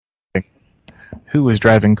Who is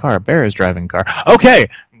driving car? Bear is driving car. Okay.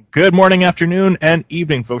 Good morning, afternoon, and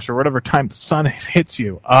evening, folks, or whatever time the sun hits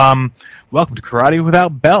you. Welcome to Karate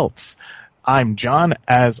Without Belts. I'm John,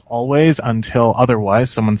 as always, until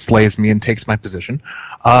otherwise someone slays me and takes my position.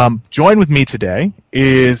 Joined with me today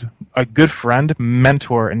is a good friend,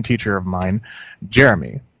 mentor, and teacher of mine,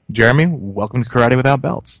 Jeremy. Jeremy, welcome to Karate Without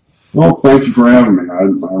Belts. Well, thank you for having me. I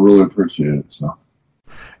really appreciate it. So.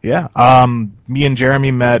 Yeah. Me and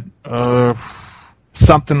Jeremy met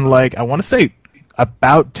something like, I want to say,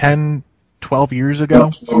 about 10, 12 years ago.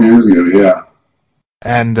 12 years ago, yeah.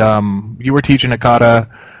 And you were teaching a kata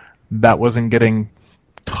that wasn't getting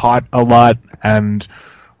taught a lot, and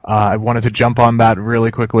I wanted to jump on that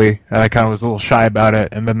really quickly, and I kind of was a little shy about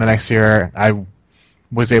it, and then the next year I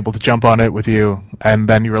was able to jump on it with you, and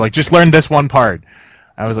then you were like, just learn this one part.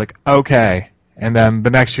 I was like, okay. And then the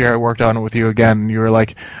next year I worked on it with you again, and you were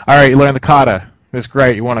like, all right, you learned the kata. It's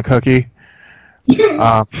great. You want a cookie?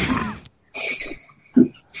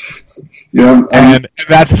 Yeah, and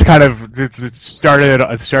that just kind of it started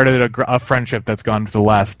a friendship that's gone for the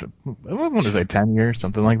last, I want to say 10 years,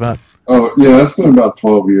 something like that. Oh, yeah, it's been about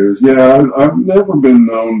 12 years. Yeah, I've never been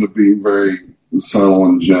known to be very subtle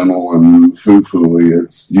and gentle and foo-fooey.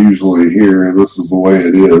 It's usually here, this is the way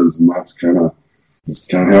it is, and that's kind of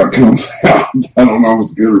how it comes out. I don't know if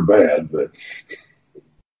it's good or bad, but...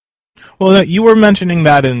 Well, you were mentioning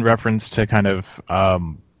that in reference to kind of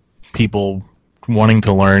people wanting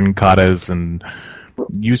to learn katas, and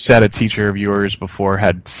you said a teacher of yours before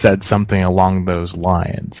had said something along those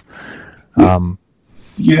lines.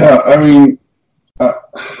 Yeah, I mean,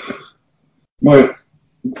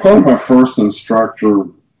 probably my first instructor,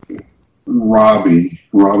 Robbie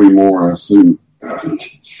Morris, who, I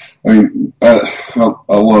mean, I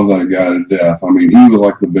love that guy to death. I mean, he was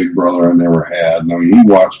like the big brother I never had. And, I mean, he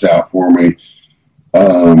watched out for me.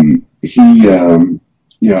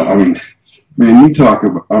 Man, you talk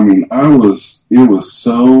about, I mean, it was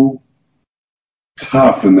so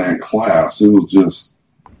tough in that class. It was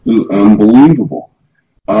unbelievable.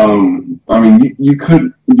 I mean, you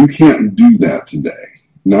can't do that today.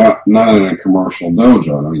 Not in a commercial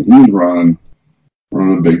dojo. I mean, he was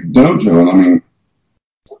running a big dojo, and I mean,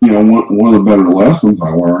 you know, one of the better lessons I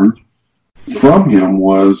learned from him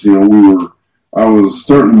was, you know, I was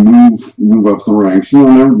starting to move up the ranks. You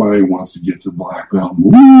know, everybody wants to get to black belt,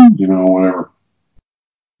 you know, whatever.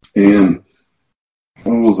 And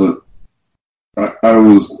what was it? I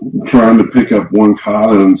was trying to pick up one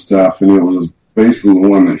kata and stuff, and it was basically the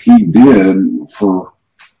one that he did for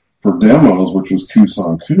demos, which was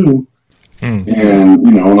Kusan-ku. And,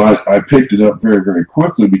 you know, and I picked it up very, very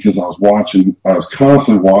quickly because I was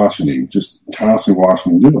constantly watching him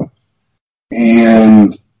do it.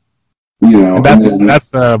 And, you know,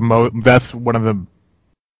 that's one of the,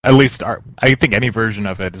 at least I think any version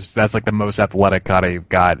of it that's like the most athletic kata you've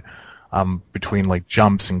got, between like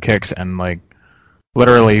jumps and kicks, and like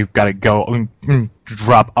literally you've got to go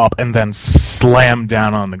drop up and then slam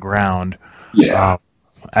down on the ground. Yeah.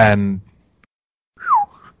 And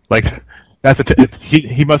like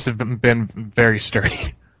he must have been very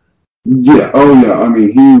sturdy. Yeah. Oh yeah. I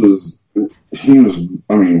mean, he was.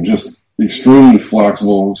 I mean, just extremely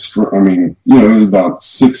flexible. I mean, you know, he was about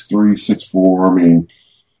 6'3", 6'4". I mean,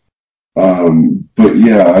 but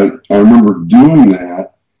yeah, I remember doing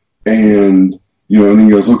that, and you know, and he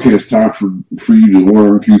goes, "Okay, it's time for you to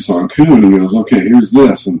learn Kusan-ku," and he goes, "Okay, here's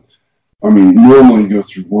this," and I mean, normally you go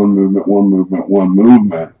through one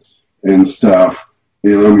movement, and stuff.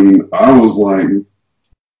 And I mean, I was like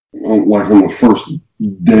on the first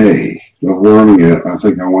day of learning it, I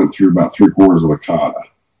think I went through about 3/4 of the kata.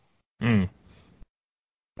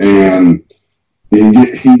 And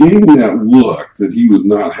he gave me that look that he was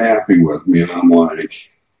not happy with me, and I'm like,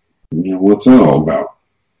 you know, what's that all about?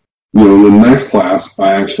 You know, in the next class,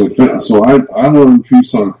 I actually finished. So I learned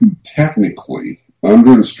Kusan-ku technically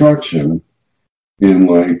under instruction in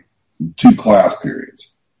like 2 class periods.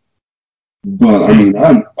 But, I mean,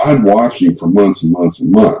 I'd watched him for months and months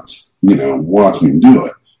and months, you know, watching him do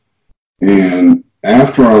it. And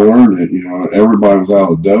after I learned it, you know, everybody was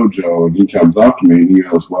out of the dojo, and he comes up to me and he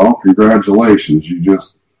goes, "Well, congratulations, you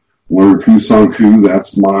just learned Kusan-ku.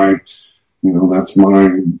 That's my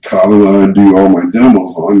kata that I do all my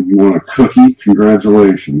demos on. You want a cookie?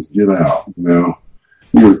 Congratulations, get out." You know,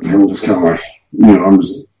 I'm just kind of like, you know, I'm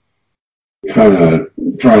just kind of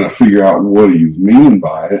trying to figure out what he was meaning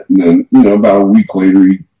by it. And then, you know, about a week later,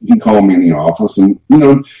 he called me in the office, and, you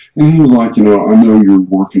know, and he was like, "You know, I know you're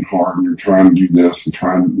working hard and you're trying to do this and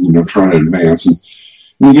trying to advance."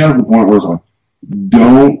 And he got to the point where I was like,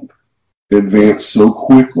 "Don't advance so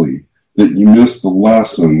quickly that you miss the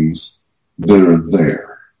lessons that are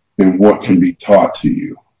there and what can be taught to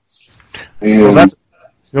you. And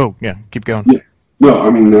keep going. Yeah, no, I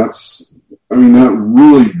mean that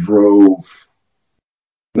really drove.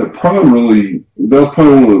 That was probably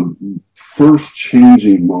one of the first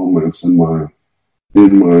changing moments in my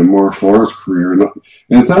martial arts career, and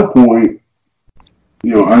at that point,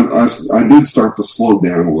 I did start to slow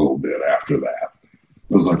down a little bit after that.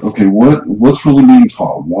 I was like, okay, what's really being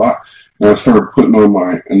taught? What? And I started putting on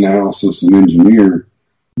my analysis and engineer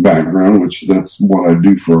background, which that's what I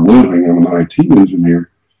do for a living. I'm an IT engineer.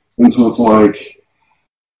 And so it's like,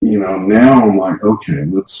 now I'm like, okay,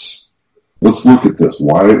 let's look at this.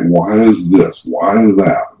 Why is this? Why is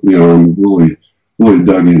that? I'm really, really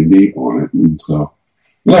dug in deep on it. And so,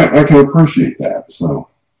 I can appreciate that. So.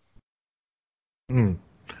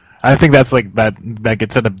 I think that's like that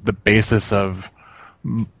gets at the basis of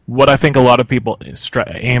what I think a lot of people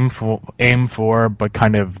aim for, but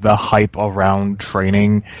kind of the hype around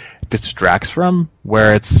training distracts from,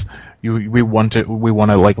 where it's we want to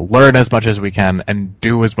like learn as much as we can and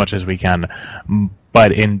do as much as we can,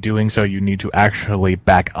 but in doing so, you need to actually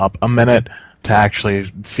back up a minute to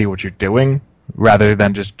actually see what you're doing, rather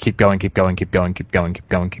than just keep going.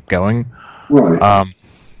 Right.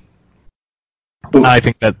 I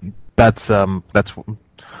think that's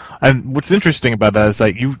and what's interesting about that is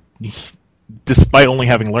that you, despite only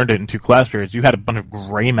having learned it in 2 class periods, you had a bunch of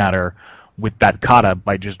gray matter with that kata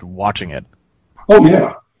by just watching it. Oh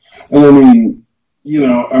yeah, and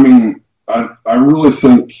I really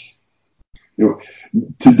think,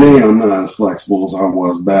 today I'm not as flexible as I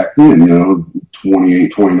was back then.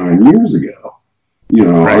 28, 29 years ago.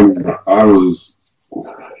 Right. I was.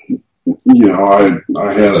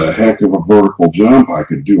 I had a heck of a vertical jump. I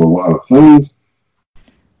could do a lot of things.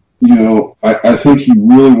 I think he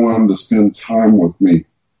really wanted to spend time with me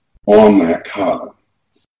on that kata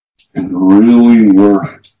and really learn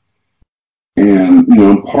it. And,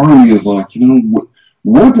 part of me is like,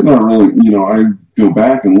 what did I really, I go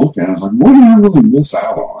back and look at it. I was like, what did I really miss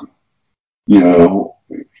out on?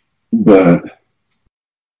 But,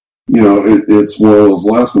 it's one of those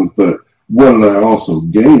lessons, but what did I also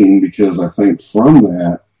gain? Because I think from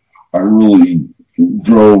that, I really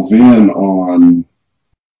drove in on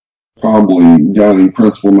probably guiding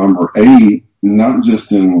principle number 8, not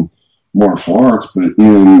just in martial arts, but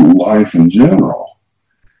in life in general.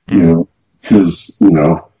 Because, in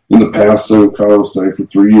the past, so Kyle stayed for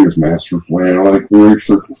 3 years, master of plan, like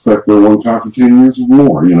research perfector, 1 time for 10 years or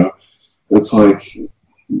more. It's like,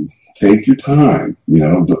 take your time.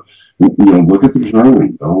 Look at the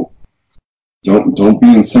journey. Don't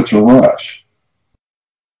be in such a rush.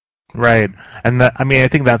 Right, and I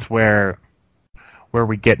think that's where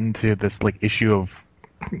we get into this like issue of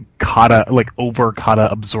kata, like over kata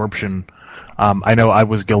absorption. I know I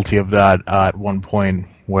was guilty of that at one point,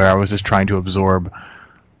 where I was just trying to absorb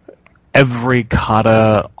every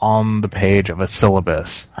kata on the page of a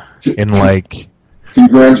syllabus in like.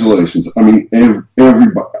 Congratulations! I mean,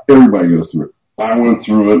 everybody goes through it. I went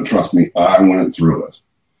through it. Trust me, I went through it.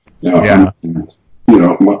 Yeah.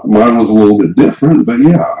 Mine was a little bit different, but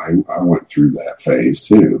yeah, I went through that phase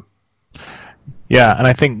too. Yeah, and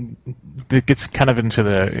I think it gets kind of into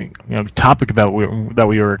the topic that we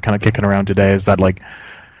were kind of kicking around today, is that like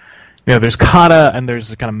there's kata and there's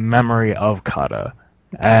the kind of memory of kata,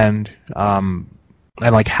 and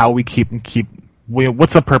like how we keep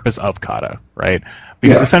what's the purpose of kata, right?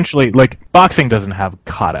 Because essentially, like, boxing doesn't have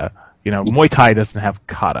kata, Muay Thai doesn't have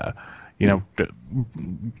kata,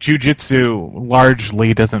 Jiu-Jitsu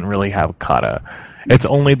largely doesn't really have kata. It's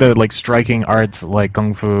only the like striking arts like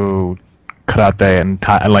Kung Fu, Karate, and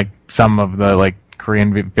like some of the like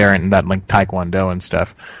Korean variant and that like Taekwondo and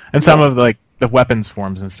stuff, and some of like the weapons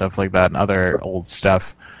forms and stuff like that, and other old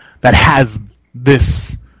stuff that has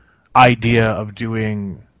this idea of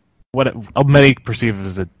doing what many perceive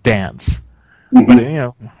as a dance. Mm-hmm. But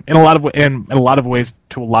in a lot of ways,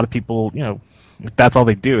 to a lot of people, if that's all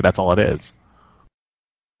they do, that's all it is.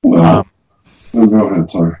 Well, go ahead.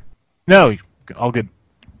 Sorry. No, all good.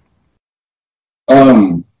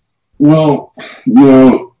 Well,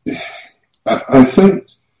 I think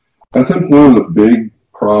one of the big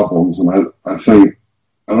problems, and I think,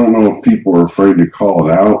 I don't know if people are afraid to call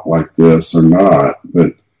it out like this or not,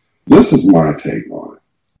 but this is my take on it.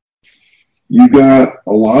 You got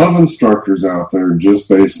a lot of instructors out there just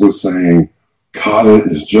basically saying kata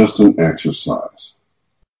is just an exercise.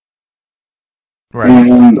 Right.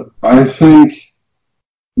 And I think,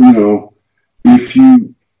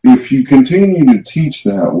 if you continue to teach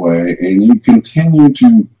that way and you continue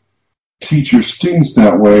to teach your students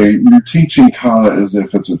that way, you're teaching kata as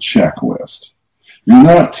if it's a checklist. You're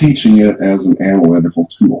not teaching it as an analytical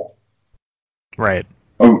tool. Right.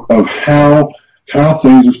 Of how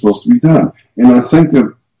things are supposed to be done. And I think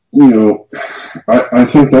that, I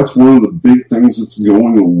think that's one of the big things that's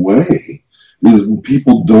going away is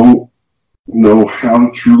people don't know how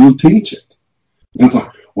to truly teach it. And it's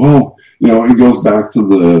like, well, it goes back to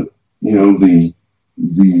the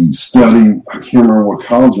study, I can't remember what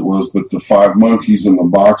college it was, but the 5 monkeys in the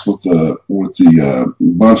box with the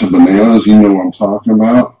bunch of bananas, you know what I'm talking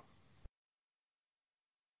about?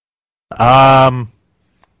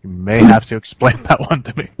 You may have to explain that one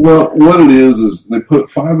to me. Well, what it is they put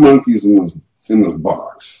 5 monkeys in this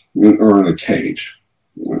box, or in a cage.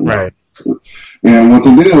 Right. And what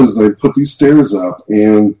they did is they put these stairs up,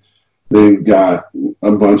 and they've got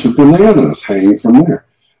a bunch of bananas hanging from there.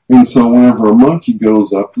 And so whenever a monkey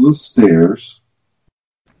goes up the stairs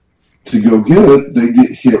to go get it, they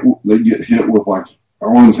get hit with, like, I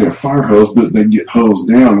wouldn't say a fire hose, but they get hosed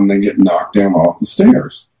down and they get knocked down off the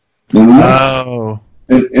stairs. And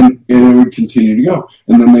it would continue to go.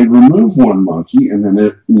 And then they'd remove one monkey, and then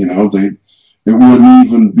it wouldn't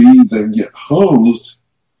even be they'd get hosed,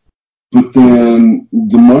 but then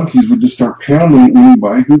the monkeys would just start pounding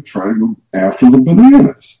anybody who'd try to go after the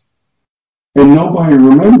bananas. And nobody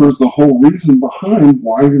remembers the whole reason behind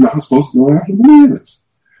why you're not supposed to go after bananas.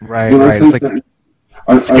 Right, right. It's like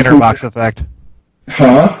the Skinner box effect.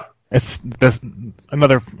 Huh? It's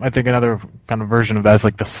another kind of version of that is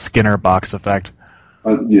like the Skinner box effect.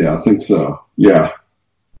 Yeah, I think so. Yeah.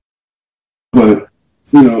 But,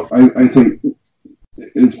 I think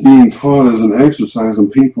it's being taught as an exercise,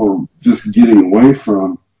 and people are just getting away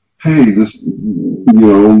from, hey, this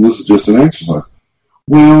is just an exercise.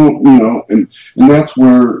 Well, and that's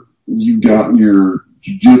where you got your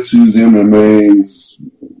jiu-jitsus, MMAs,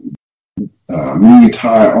 Muay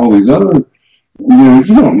Thai, all these other, you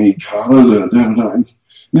don't need kata, and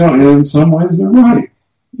in some ways they're right.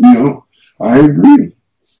 I agree.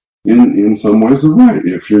 In some ways they're right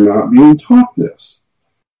if you're not being taught this.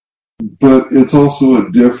 But it's also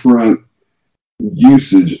a different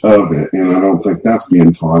usage of it, and I don't think that's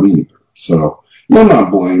being taught either. So, I'm not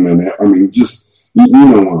blaming it. I mean, just, you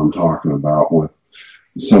know what I'm talking about with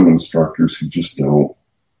some instructors who just don't,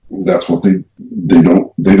 that's what they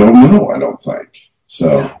don't know, I don't think.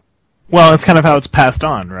 So. Well, it's kind of how it's passed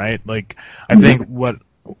on, right? Like, I think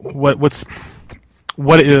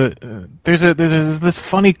there's this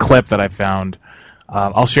funny clip that I found.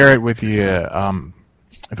 I'll share it with you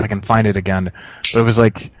if I can find it again. But it was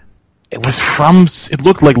like, it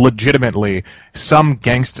looked like legitimately some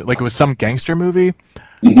gangster movie.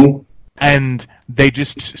 Mm-hmm. And they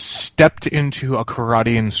just stepped into a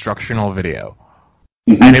karate instructional video.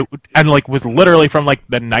 Mm-hmm. And it was literally from like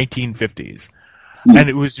the 1950s. Mm-hmm. And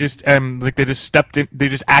it was just like they just stepped in,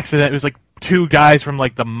 it was like 2 guys from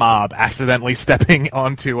like the mob accidentally stepping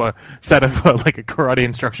onto a set of like a karate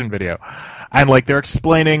instruction video. And like they're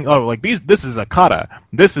explaining, this is a kata.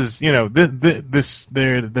 This is,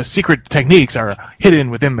 the secret techniques are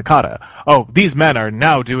hidden within the kata. Oh, these men are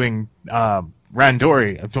now doing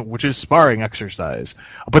randori, which is sparring exercise,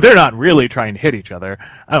 but they're not really trying to hit each other.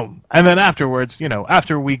 And then afterwards,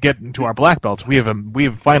 after we get into our black belts, we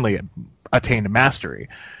have finally attained mastery.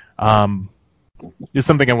 Just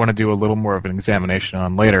something I want to do a little more of an examination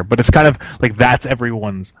on later. But it's kind of like that's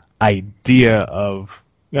everyone's idea of,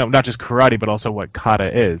 not just karate, but also what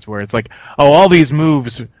kata is, where it's like, oh, all these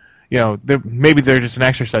moves, maybe they're just an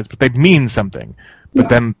exercise, but they mean something. But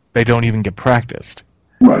then they don't even get practiced.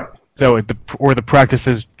 Right. So, the practice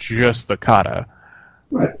is just the kata.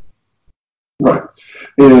 Right. Right.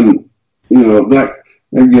 And, that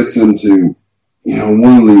gets into,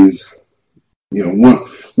 one of these, one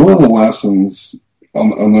of the lessons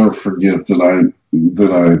I'll never forget that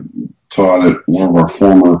I taught at one of our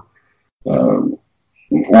former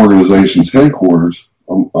organization's headquarters.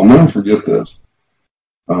 I'll never forget this.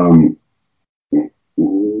 The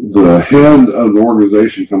head of the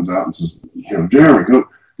organization comes out and says, Jeremy, go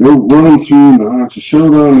run through Nahachi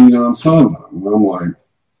Shodan and Yan Sandan. And I'm like,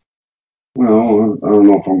 well, I don't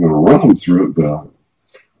know if I'm going to run them through it, but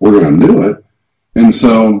we're going to do it. And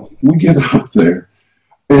so we get up there,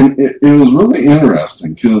 and it was really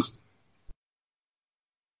interesting because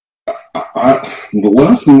the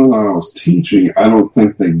lesson that I was teaching, I don't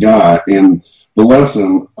think they got, and the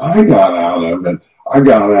lesson I got out of it, I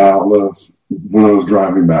got out of when I was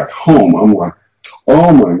driving back home. I'm like,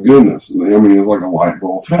 oh my goodness. I mean, it was like a light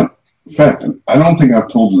bulb effect. And I don't think I've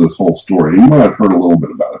told you this whole story. You might have heard a little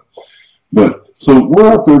bit about it. But, so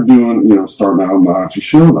we're up there doing, starting out in Nahachi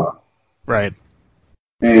Shodan. Right.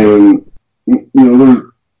 And,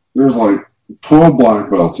 there's like 12 black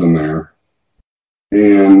belts in there.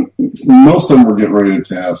 And most of them were getting ready to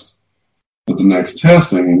test at the next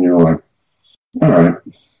testing, and you're like, all right.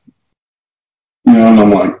 You know, and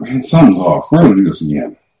I'm like, man, something's off. We're going to do this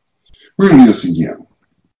again. We're going to do this again.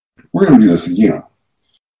 We're going to do this again.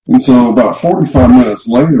 And so about 45 minutes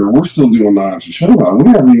later, we're still doing Na'Vi Shodan. We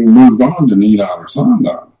haven't even moved on to Nidan or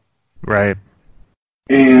Sandan. Right.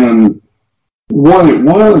 And what it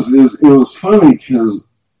was is it was funny because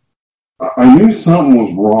I knew something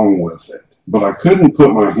was wrong with it, but I couldn't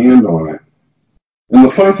put my hand on it. And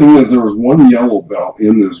the funny thing is there was one yellow belt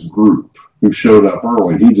in this group who showed up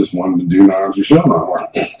early. He just wanted to do Na'Vi Shodan. I'm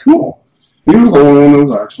like, cool. He was the only one that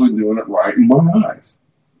was actually doing it right in my eyes.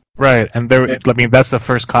 Right, and there. I mean, that's the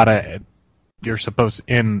first kata you're supposed,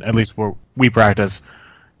 in at least where we practice,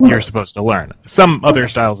 you're supposed to learn. Some other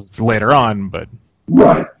styles it's later on, but...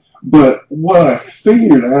 Right. But what I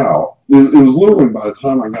figured out, it was literally by the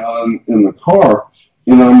time I got in the car,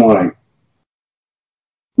 and I'm like,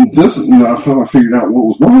 I finally figured out what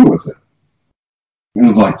was wrong with it. It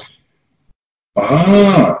was like,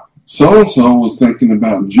 so-and-so was thinking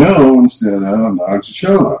about Joe instead of Na'Vi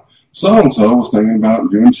Shodan. So-and-so was thinking about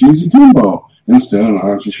doing Cheesy Kumbo instead of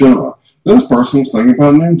Na'Vi Shodan. This person was thinking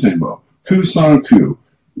about Nintendo, Kusanku,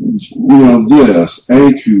 this,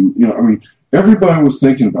 Aku, I mean, everybody was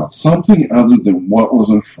thinking about something other than what was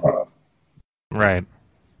in front of them. Right.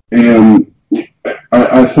 And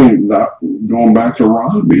I think that, going back to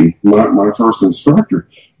Robbie, my first instructor,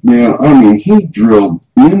 man, I mean, he drilled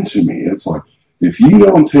into me. It's like, if you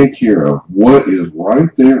don't take care of what is right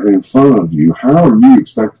there in front of you, how are you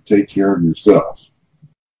expect to take care of yourself?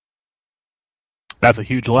 That's a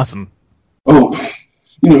huge lesson. Oh,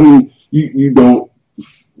 you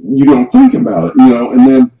don't think about it, and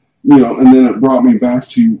then it brought me back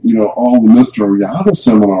to, all the Mr. Oyata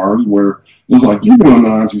seminars where it's like, you're doing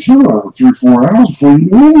Na'Vi Shodan for 3-4 hours before you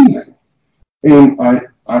do anything. And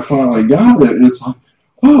I finally got it, and it's like,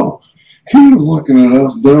 oh, he was looking at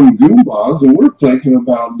us dumb goombas, and we're thinking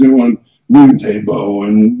about doing Nintendo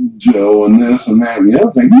and Joe and this and that and the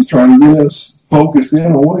other thing. He's trying to get us focused in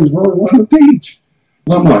on what he's really wanting to teach.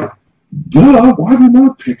 And I'm like, duh, why didn't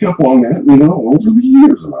I pick up on that, over the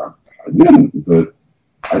years? And I didn't, but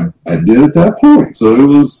I did at that point. So it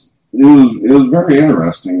was very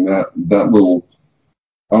interesting, that little,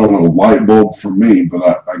 I don't know, light bulb for me,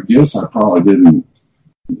 but I guess I probably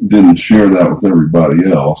didn't share that with everybody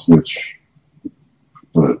else,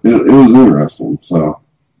 but it was interesting. So,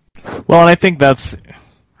 well, and I think that's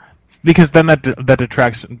because then that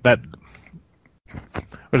detracts that.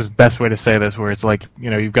 What is the best way to say this? Where it's like,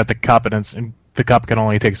 you've got the competence, and the cup can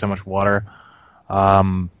only take so much water.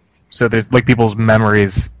 So that, like, people's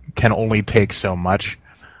memories can only take so much.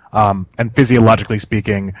 And physiologically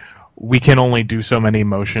speaking, we can only do so many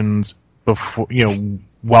motions before,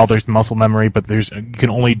 while there's muscle memory, but you can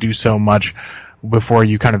only do so much before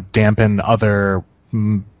you kind of dampen other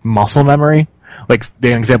muscle memory. Like,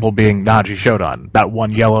 the example being Na'Vi Shodan. That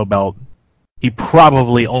one yellow belt, he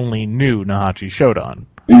probably only knew Na'Vi Shodan.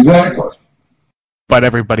 Exactly. But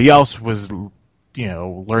everybody else was,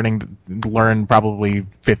 learn probably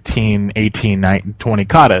 15, 18, 19, 20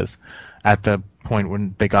 katas at the point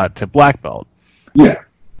when they got to black belt. Yeah.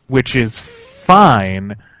 Which is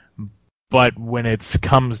fine, but when it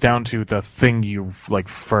comes down to the thing you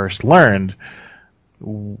first learned,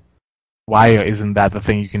 why isn't that the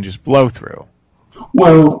thing you can just blow through?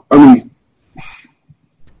 Well, I mean,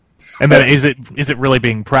 and then is it really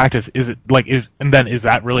being practiced? Is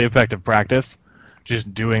that really effective practice?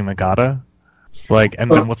 Just doing the kata?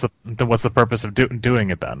 Then what's the purpose of doing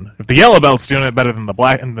it then? If the yellow belt's doing it better than the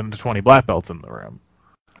black and then the 20 black belts in the room.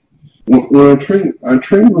 When I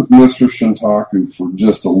trained with Mr. Shintaku for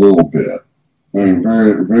just a little bit. I mean,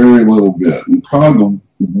 very, very little bit. And probably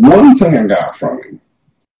the one thing I got from him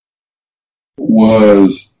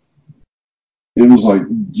was, it was like,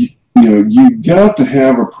 you got to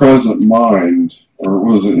have a present mind, or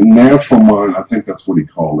was it natural mind? I think that's what he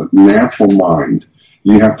called it, natural mind.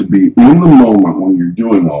 You have to be in the moment when you're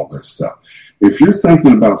doing all this stuff. If you're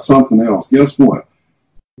thinking about something else, guess what?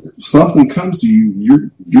 If something comes to you,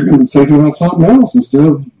 you're going to be thinking about something else instead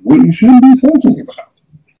of what you should be thinking about.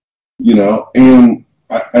 And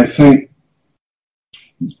I think,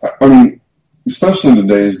 I mean, especially in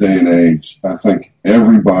today's day and age, I think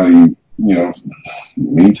everybody,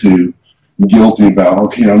 me too, guilty about,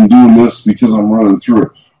 okay, I'm doing this because I'm running through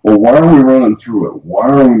it. Well, why are we running through it? Why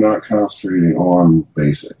are we not concentrating on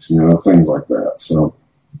basics? Things like that. So,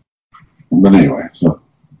 but anyway, so.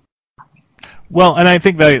 Well, and I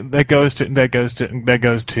think that goes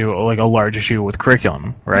to like a large issue with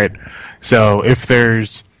curriculum, right? So if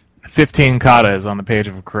there's 15 katas on the page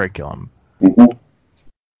of a curriculum, mm-hmm.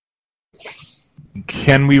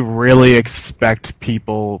 can we really expect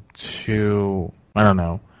people to, I don't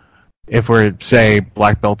know, if we're, say,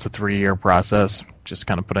 black belt's a 3-year process, just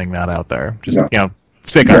kind of putting that out there, just,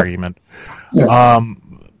 sake argument. Yeah.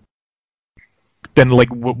 Then, like,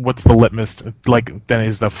 what's the litmus? Like, then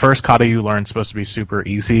is the first kata you learn supposed to be super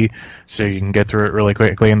easy, so you can get through it really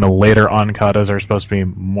quickly, and the later on katas are supposed to be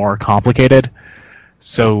more complicated?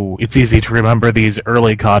 So it's easy to remember these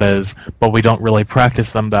early katas, but we don't really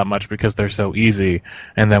practice them that much because they're so easy.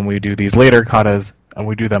 And then we do these later katas, and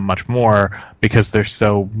we do them much more because they're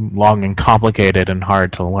so long and complicated and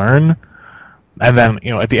hard to learn. And then,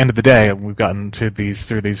 at the end of the day, we've gotten to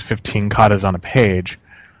through these 15 katas on a page,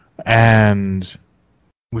 and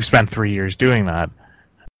we spent 3 years doing that.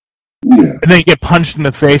 Yeah. And then you get punched in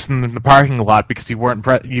the face in the parking lot because you weren't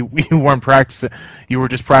you weren't practicing. You were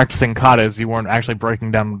just practicing katas. You weren't actually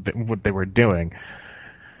breaking down what they were doing.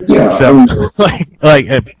 Yeah. So,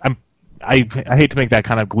 I hate to make that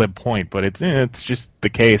kind of glib point, but it's just the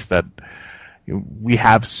case that we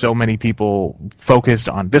have so many people focused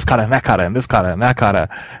on this kata and that kata and this kata and that kata,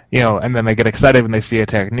 and then they get excited when they see a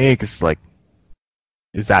technique. It's like,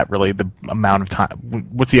 is that really the amount of time?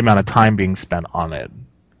 What's the amount of time being spent on it?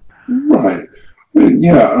 Right.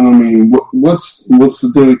 Yeah. I mean, what's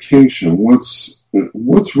the dedication? What's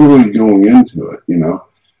really going into it? I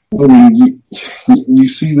mean, you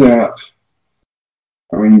see that.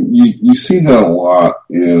 I mean, you see that a lot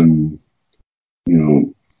in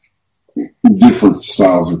different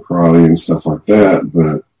styles of karate and stuff like that.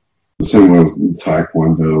 But the same way with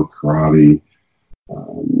Taekwondo, karate.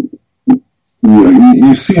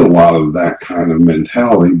 You see a lot of that kind of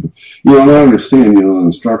mentality. And I understand, the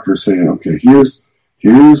instructor saying, okay, here's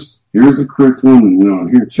the curriculum,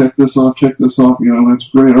 and, here, check this off, that's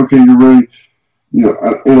great, okay, you're ready.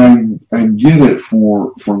 I get it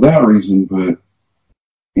for that reason, but,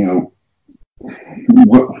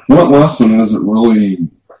 what lesson is it really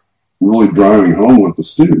driving home with the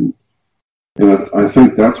student? And I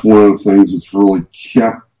think that's one of the things that's really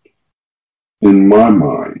kept in my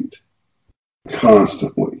mind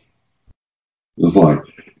constantly. It's like,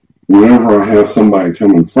 whenever I have somebody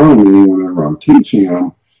come in front of me, whenever I'm teaching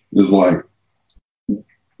them, is like,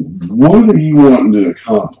 what are you wanting to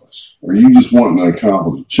accomplish? Are you just wanting to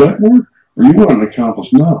accomplish a checkmark? Or are you wanting to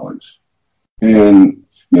accomplish knowledge? And,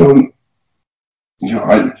 I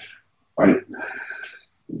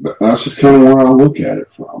that's just kind of where I look at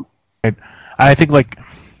it from. I think, like,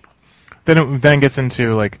 then it gets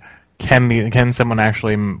into, like, can someone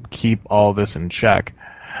actually keep all this in check?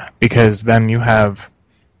 Because then you have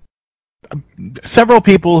several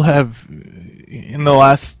people have, in the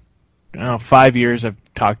last 5 years, I've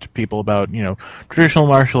talked to people about traditional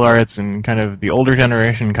martial arts and kind of the older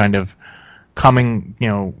generation kind of coming,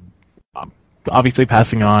 obviously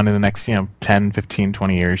passing on in the next 10, 15,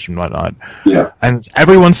 20 years and whatnot. Yeah. And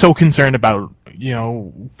everyone's so concerned about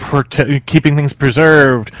keeping things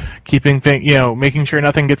preserved, making sure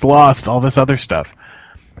nothing gets lost, all this other stuff.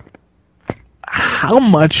 How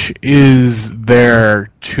much is there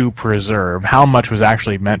to preserve? How much was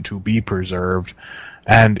actually meant to be preserved?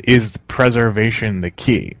 And is preservation the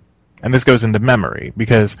key? And this goes into memory,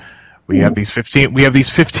 because we have these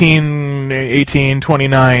 15, 18,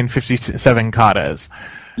 29, 57 katas.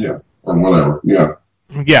 Yeah, or whatever, yeah.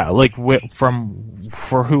 Yeah, like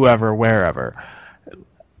for whoever, wherever.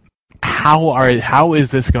 How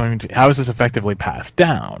is this effectively passed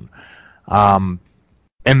down? And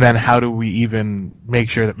then how do we even make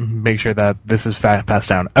sure that this is passed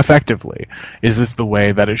down effectively? Is this the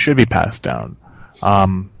way that it should be passed down?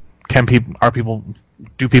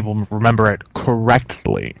 Do people remember it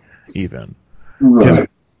correctly even? Right.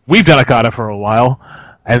 We've done a kata for a while,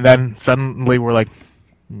 and then suddenly we're like,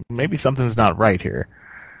 maybe something's not right here.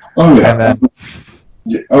 Oh yeah. And then,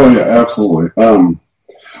 absolutely.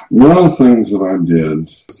 One of the things that I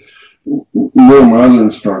did, one of my other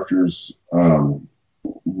instructors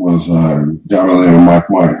was a guy by the name of Mike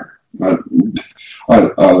Miner. I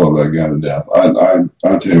love that guy to death.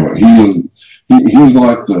 I tell you what, he's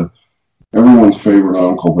like everyone's favorite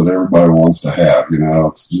uncle that everybody wants to have.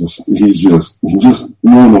 It's just he's just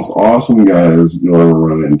one of the most awesome guys you'll ever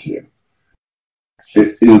run into.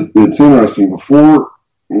 It's interesting.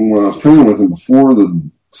 When I was training with him before the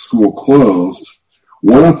school closed,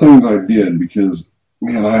 one of the things I did, because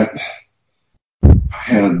I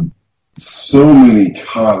had so many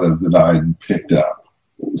kata that I'd picked up,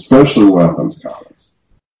 especially weapons katas.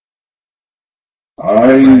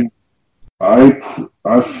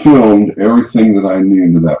 I filmed everything that I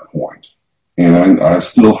knew to that point, and I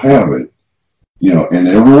still have it, and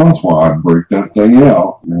every once in a while I'd break that thing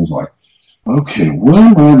out, and it was like, okay, what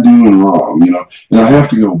am I doing wrong? And I have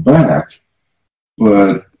to go back,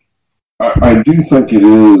 but I do think it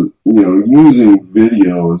is, using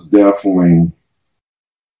video is definitely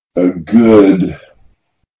a good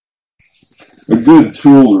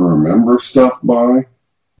tool to remember stuff by.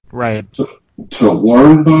 Right. To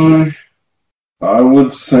learn by, I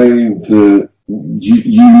would say that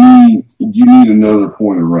you need another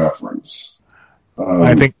point of reference.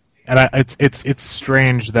 I think, and it's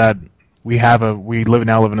strange that we now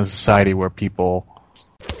live in a society where people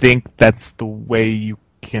think that's the way you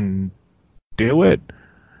can do it.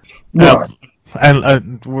 Right.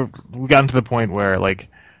 And we gotten to the point where, like,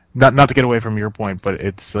 not to get away from your point, but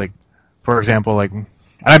it's like, for example, like, and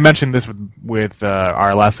I mentioned this with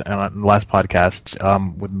our last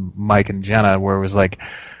podcast with Mike and Jenna, where it was like,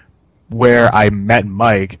 where I met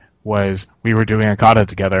Mike was we were doing a kata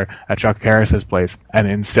together at Chuck Harris's place, and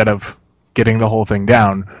instead of getting the whole thing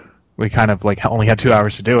down, we kind of like only had 2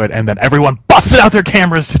 hours to do it, and then everyone busted out their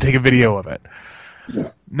cameras to take a video of it.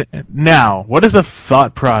 Yeah. Now, what is the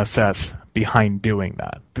thought process behind doing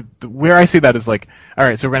that? Where I see that is like, all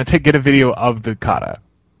right, so we're going to get a video of the kata,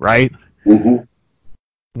 right? Mm-hmm.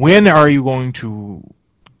 When are you going to,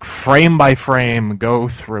 frame by frame, go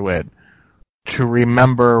through it to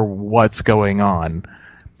remember what's going on?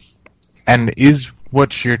 And is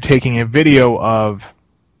what you're taking a video of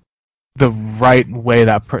the right way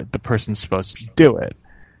that the person's supposed to do it?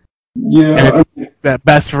 Yeah. And is that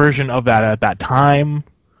best version of that at that time?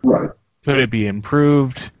 Right. Could it be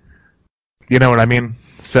improved? You know what I mean?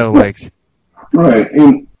 So, like... Right.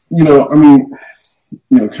 And,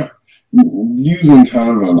 using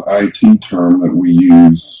kind of an IT term that we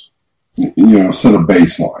use, set a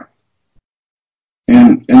baseline.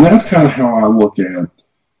 And that's kind of how I look at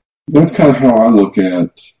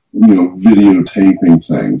videotaping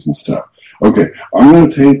things and stuff. Okay, I'm going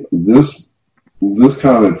to tape this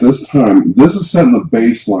kind of at this time. This is setting the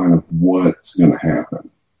baseline of what's going to happen.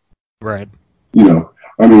 Right.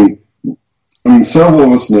 Several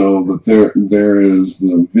of us know that there is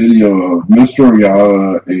the video of Mr.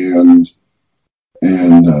 Oyata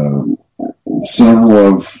and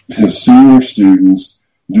several of his senior students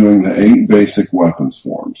doing the 8 basic weapons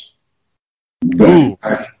forms.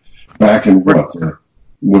 Back in the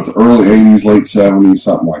early 80s, late 70s,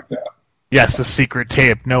 something like that. Yes, a secret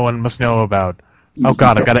tape no one must know about. Oh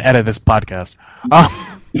God, I've got to edit this podcast.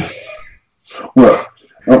 Well,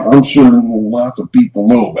 I'm sure lots of people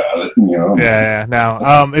know about it. Yeah.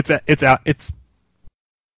 Now, it's out. It's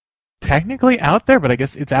technically out there, but I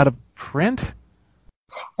guess it's out of print.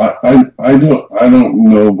 I don't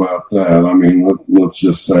know about that. Let's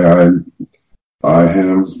just say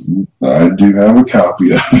I do have a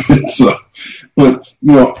copy of it. So, but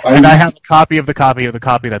I have a copy of the copy of the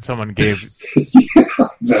copy that someone gave. Yeah,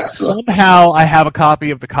 exactly. Somehow, I have a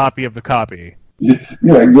copy of the copy of the copy. Yeah,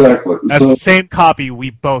 exactly. That's the same copy we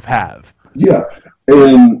both have. Yeah,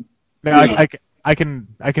 and now I can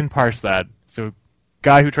parse that. So,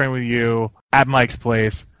 guy who trained with you at Mike's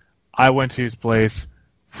place, I went to his place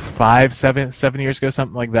 7 years ago,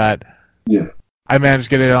 something like that. Yeah, I managed to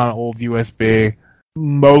get it on an old USB.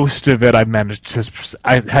 Most of it has managed to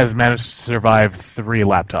survive 3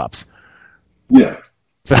 laptops. Yeah.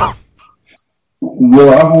 So, what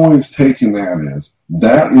I've always taken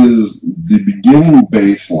that is the beginning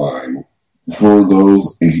baseline for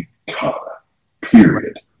those 8 kata.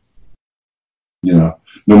 Period. No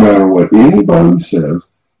matter what anybody says,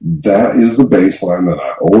 that is the baseline that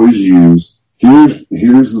I always use. Here's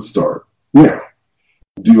the start. Now,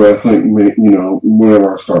 do I think,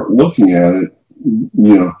 whenever I start looking at it,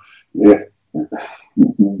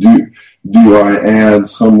 do I add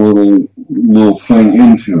some little thing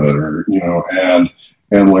into it, or add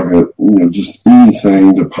like just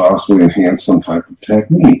anything to possibly enhance some type of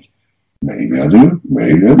technique? Maybe I do,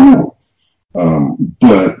 maybe I don't.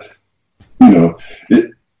 But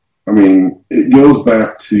it goes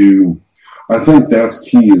back to, I think that's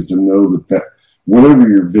key, is to know that whatever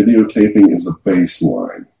you're videotaping is a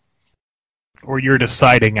baseline. Or you're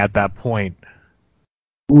deciding at that point.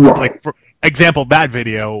 Right. Like, for example, that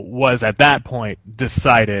video was at that point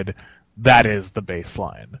decided that is the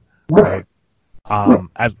baseline. Right.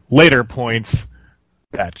 At later points,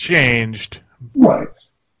 that changed. Right.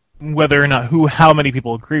 Whether or not how many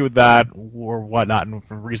people agree with that or whatnot, and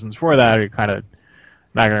for reasons for that, you're kind of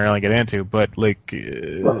not going to really get into. But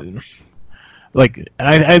and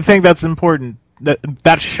I think that's important.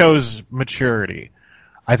 That shows maturity.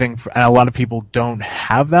 I think and a lot of people don't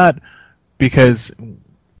have that because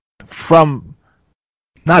from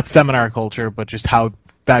not seminar culture, but just how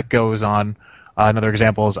that goes on. Another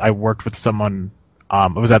example is I worked with someone I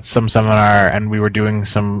was at some seminar and we were doing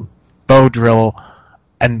some bow drill,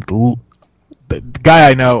 and the guy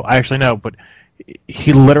I actually know, but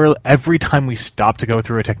he literally, every time we stopped to go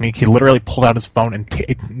through a technique, he literally pulled out his phone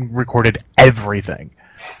and recorded everything.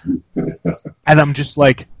 And I'm just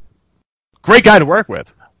like, great guy to work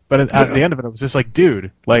with. But at the end of it, I was just like,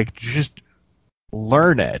 dude, like, just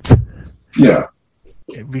learn it. Yeah.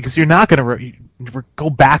 Because you're not going to go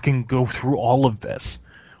back and go through all of this.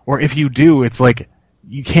 Or if you do, it's like,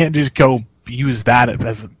 you can't just go use that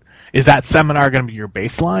as... Is that seminar going to be your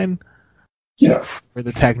baseline? Yeah. For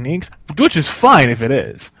the techniques? Which is fine if it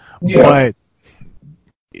is. Yeah.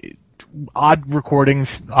 But odd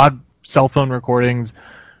recordings, odd cell phone recordings,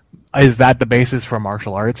 is that the basis for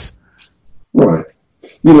martial arts? Right.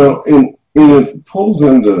 And it pulls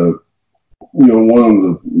into, one of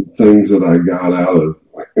the things that I got out of,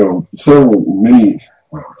 I can't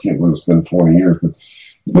believe it's been 20 years, but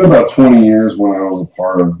it's been about 20 years when I was a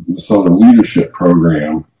part of the Southern Leadership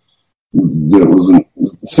Program that was a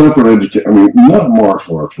separate education, not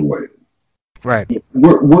martial arts related. Right.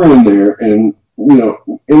 We're in there, and,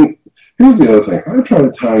 and here's the other thing. I try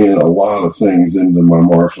to tie in a lot of things into my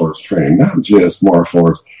martial arts training, not just martial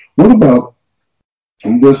arts. What about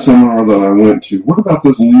this seminar that I went to? What about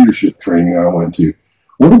this leadership training I went to?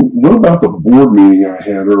 What about the board meeting I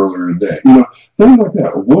had earlier today? Things like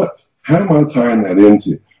that. How am I tying that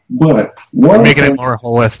into? But making it more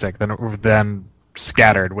holistic than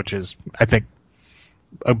scattered, which is, I think,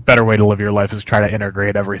 a better way to live your life, is try to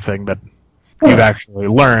integrate everything that you've actually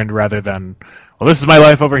learned, rather than, well, this is my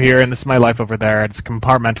life over here and this is my life over there. It's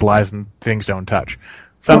compartmentalized and things don't touch.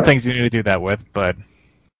 Some things you need to do that with, but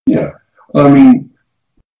yeah,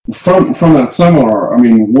 from that seminar,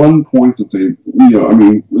 one point that they,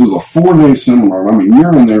 it was a 4-day seminar.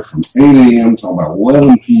 You're in there from 8 a.m. till about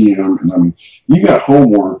 11 p.m. and you got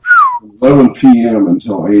homework 11 p.m.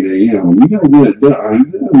 until 8 a.m. and you got to get it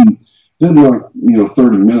done. Did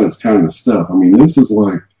 30 minutes kind of stuff. This is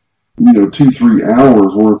like, 2-3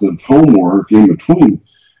 hours worth of homework in between,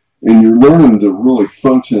 and you're learning to really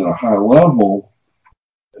function at a high level,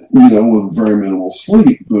 with very minimal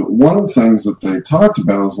sleep. But one of the things that they talked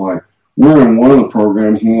about is like, we're in one of the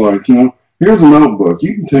programs and they're like, here's a notebook.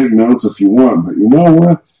 You can take notes if you want, but you know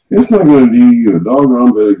what? It's not going to do you a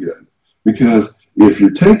doggone bit of good. Because if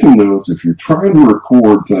you're taking notes, if you're trying to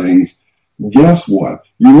record things, guess what?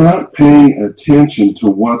 You're not paying attention to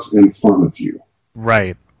what's in front of you.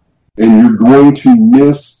 Right. And you're going to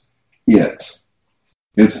miss it.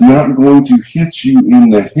 It's not going to hit you in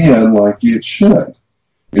the head like it should.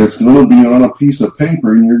 It's going to be on a piece of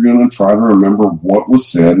paper, and you're going to try to remember what was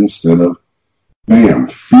said instead of, bam,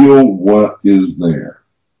 feel what is there.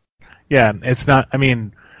 Yeah, it's not,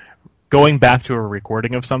 going back to a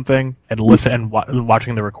recording of something and listen and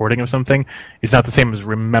watching the recording of something is not the same as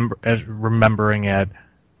remembering it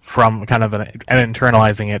from kind of and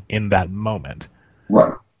internalizing it in that moment.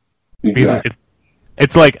 Right. Exactly.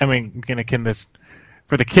 It's like, we can akin this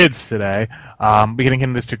for the kids today. We can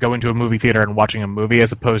akin this to going to a movie theater and watching a movie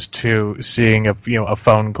as opposed to seeing a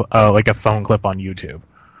phone clip on YouTube.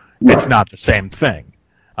 Right. It's not the same thing.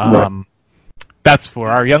 Right. That's for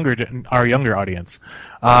our younger audience.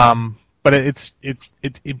 But it's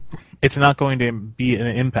not going to be an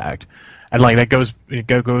impact. And like it goes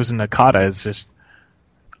in the kata is just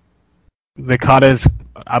the kata is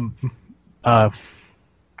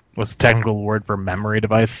what's the technical word for memory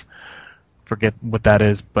device? Forget what that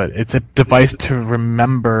is, but it's a device to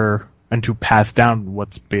remember and to pass down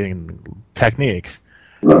what's being techniques.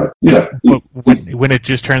 Right. Yeah. But when it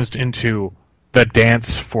just turns into the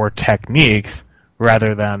dance for techniques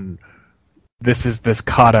rather than this is this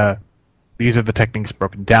kata, these are the techniques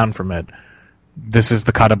broken down from it. This is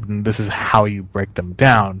the kata, and this is how you break them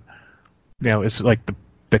down. It's like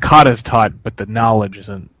the kata is taught, but the knowledge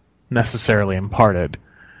isn't necessarily imparted.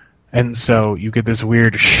 And so you get this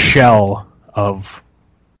weird shell of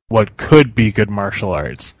what could be good martial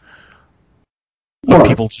arts. But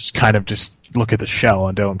people just kind of just look at the shell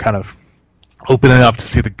and don't kind of open it up to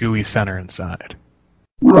see the gooey center inside.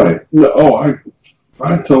 Right. No,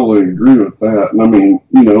 I totally agree with that. And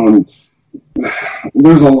and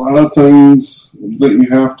there's a lot of things that you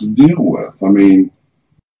have to deal with. I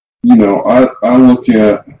look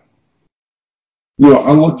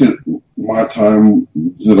at my time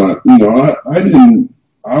that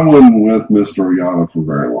I wasn't with Mr. Oyata for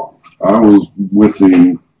very long. I was with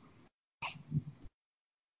him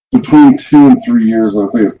between 2 and 3 years. I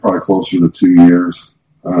think it's probably closer to 2 years.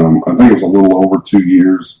 I think it was a little over 2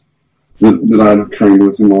 years that I'd trained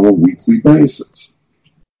with him on a weekly basis.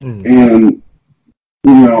 And,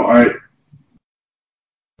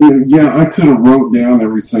 yeah, I could have wrote down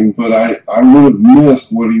everything, but I would have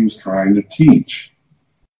missed what he was trying to teach.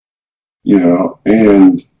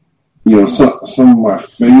 And some of my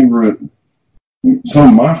favorite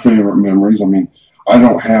memories. I mean, I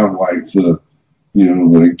don't have like the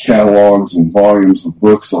catalogs and volumes of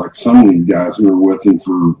books like some of these guys who were with him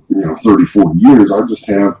for 30, 40 years. I just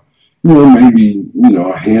have maybe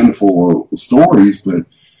a handful of stories, but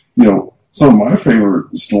some of my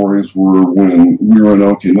favorite stories were when we were in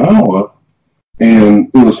Okinawa, and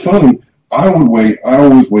it was funny. I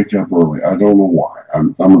always wake up early. I don't know why.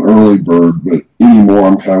 I'm an early bird, but anymore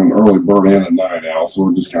I'm kind of an early bird and a night owl, so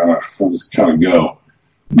I just kind of go.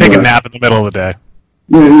 Take a nap in the middle of the day.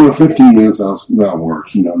 Yeah, 15 minutes out work,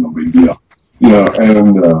 no big deal.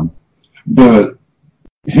 But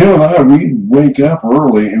him and I, we'd wake up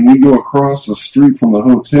early and we'd go across the street from the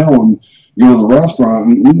hotel and go to the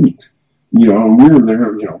restaurant and eat. And we were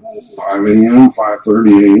there, 5 a.m.,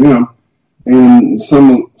 5:30 a.m., and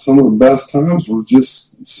some of the best times were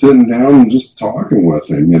just sitting down and just talking with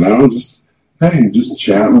him, just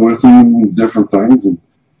chatting with him, different things.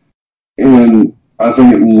 And I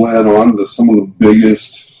think it led on to some of the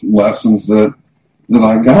biggest lessons that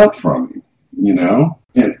I got from him,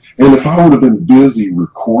 And if I would have been busy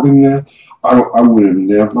recording that, I would have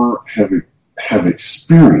never have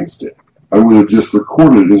experienced it. I would have just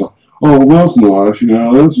recorded it as, oh, that's nice,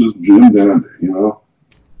 that's just Jim Dandy, it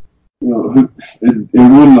wouldn't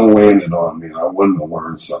have landed on me, and I wouldn't have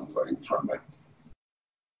learned something from it.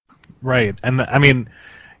 Right, and I mean,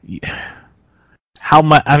 how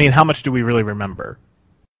much do we really remember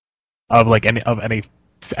of any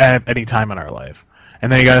time in our life?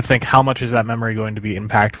 And then you got to think, how much is that memory going to be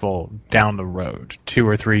impactful down the road? 2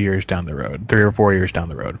 or 3 years down the road, 3 or 4 years down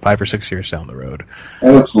the road, 5 or 6 years down the road.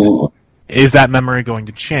 Absolutely. Is that memory going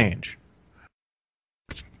to change?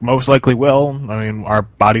 Most likely will. I mean, our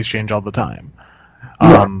bodies change all the time.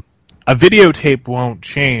 Yeah. A videotape won't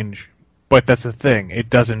change, but that's the thing. It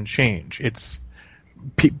doesn't change.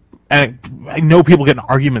 And I know people get in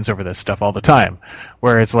arguments over this stuff all the time,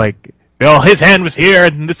 where it's like, his hand was here,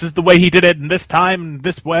 and this is the way he did it, and this time, and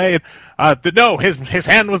this way. No, his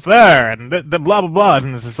hand was there, and the blah, blah, blah.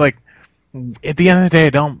 And it's just like, at the end of the day,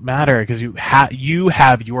 it don't matter, because you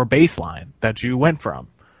have your baseline that you went from.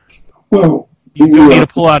 Well, you don't need to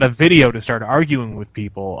pull out a video to start arguing with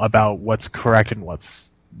people about what's correct and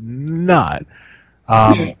what's not.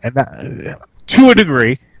 And that, to a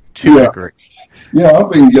degree. Yeah,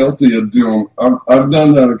 I've been guilty of doing. I've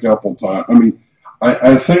done that a couple times. I mean,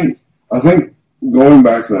 I think going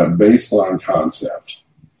back to that baseline concept,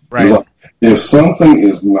 right? Like, if something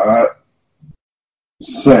is not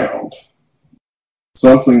sound,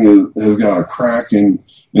 something has got a crack in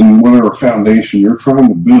whatever foundation you're trying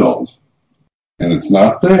to build, and it's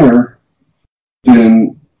not there,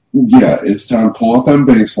 then yeah, it's time to pull up that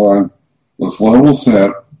baseline. Let's level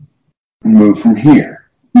set and move from here.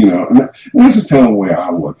 And that's just kind of the way I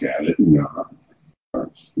look at it.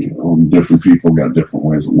 Different people got different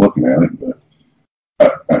ways of looking at it, but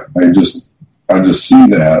I just see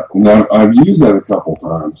that, and I've used that a couple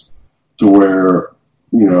times to where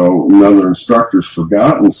another instructor's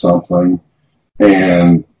forgotten something,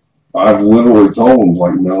 and I've literally told them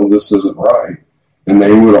like, no, this isn't right, and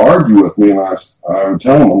they would argue with me, and I would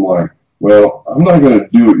tell them, I'm like, well, I'm not going to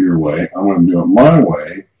do it your way. I'm going to do it my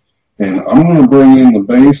way. And I'm going to bring in the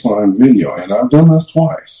baseline video, and I've done this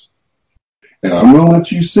twice. And I'm going to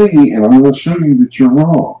let you see, and I'm going to show you that you're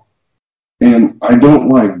wrong. And I don't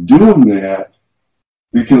like doing that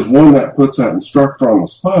because, one, that puts that instructor on the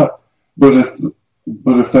spot. But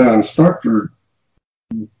if that instructor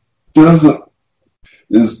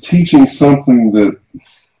is teaching something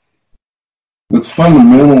that's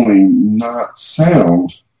fundamentally not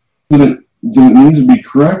sound, then it needs to be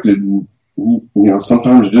corrected. And,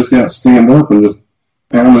 sometimes you just got to stand up and just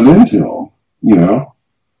pound it into them,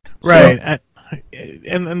 Right. So.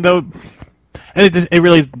 And it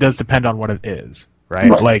really does depend on what it is, right?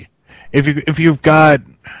 Like, if you've got,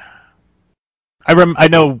 I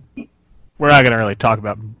know we're not going to really talk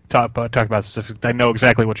about specifics. I know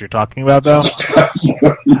exactly what you're talking about, though.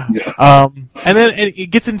 Yeah. And then it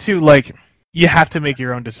gets into like, you have to make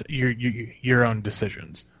your own your own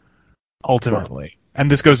decisions ultimately. Right. And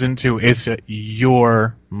this goes into, it's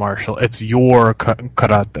your karate.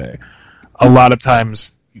 A lot of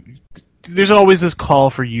times, there's always this call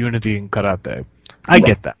for unity in karate. I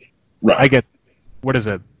get that. Right. I get, what is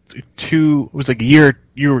it? It was like a year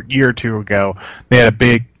or two ago, they had a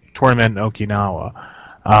big tournament in Okinawa.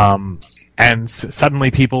 And suddenly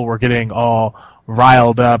people were getting all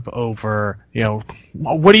riled up over,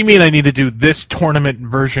 what do you mean I need to do this tournament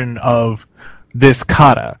version of this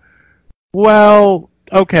kata. Well,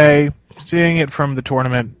 okay, seeing it from the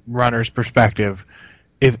tournament runner's perspective,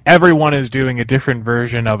 if everyone is doing a different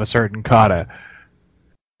version of a certain kata,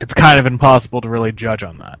 it's kind of impossible to really judge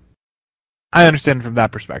on that. I understand from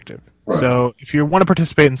that perspective. Right. So if you want to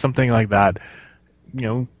participate in something like that,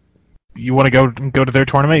 you want to go to their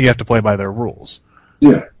tournament, you have to play by their rules.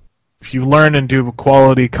 Yeah. If you learn and do a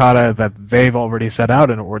quality kata that they've already set out,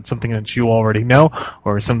 or it's something that you already know,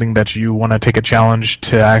 or something that you want to take a challenge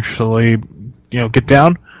to actually, get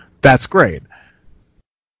down, that's great.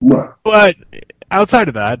 Right. But outside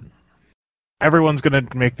of that, everyone's going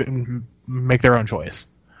to make their own choice.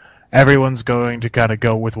 Everyone's going to kind of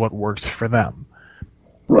go with what works for them.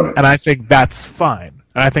 Right. And I think that's fine.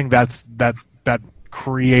 And I think that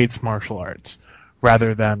creates martial arts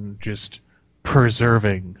rather than just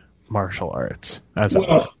preserving martial arts as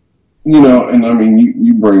well, and I mean,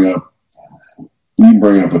 you bring up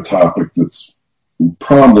a topic that's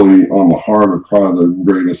probably on the heart of probably the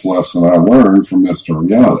greatest lesson I learned from Mr.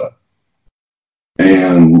 Oyata.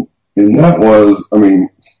 And that was, I mean,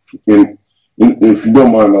 if you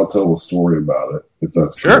don't mind, I'll tell a story about it, if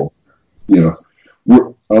that's sure.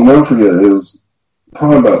 Cool. I'll never forget, it was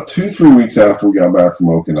probably about 2-3 weeks after we got back from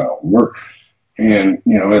Okinawa.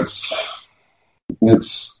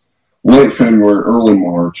 It's late February, early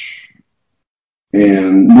March,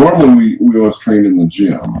 and normally we always trained in the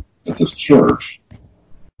gym at this church,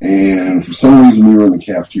 and for some reason we were in the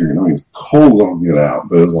cafeteria. I mean, it's cold as all get out,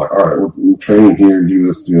 but it was like, all right, we're training here, do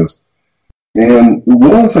this. And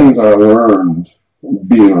one of the things I learned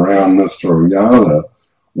being around Mr. Oyata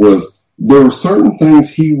was there were certain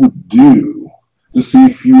things he would do to see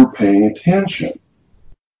if you were paying attention.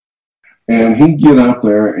 And he'd get up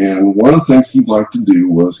there, and one of the things he'd like to do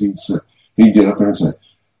was he'd get up there and say,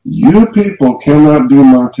 "You people cannot do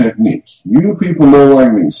my technique. You people know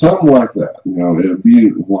like me." Something like that. It'd be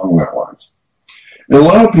along that lines. And a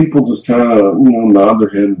lot of people just kind of, nod their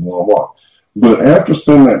head and blah, blah. But after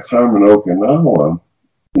spending that time in Okinawa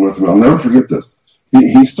with him, I'll never forget this.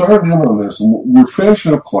 He started in on this, and we're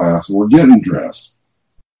finishing up class, and we're getting dressed.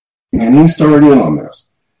 And he started in on this.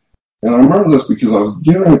 And I remember this because I was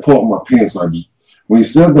getting ready to pull up my pants. When he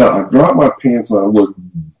said that, I dropped my pants and I looked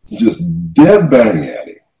just dead bang at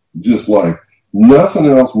him. Just like nothing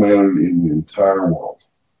else mattered in the entire world.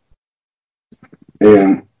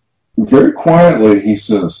 And very quietly he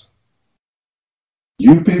says,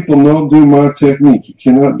 "You people don't do my technique. You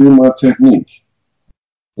cannot do my technique."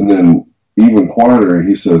 And then even quieter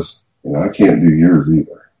he says, "And I can't do yours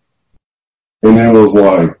either." And it was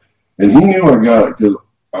like, and he knew I got it because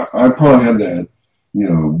I probably had that,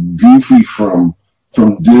 Goofy from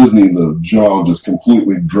Disney, the jaw just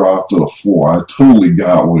completely dropped to the floor. I totally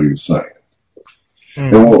got what he was saying.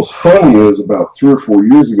 Mm. And what was funny is about 3 or 4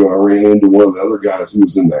 years ago, I ran into one of the other guys who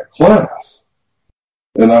was in that class.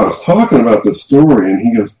 And I was talking about this story, and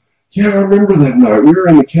he goes, "Yeah, I remember that night. We were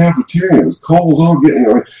in the cafeteria. It was cold as all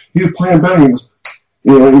getting. He was playing back. He was,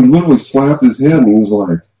 he literally slapped his head, and he was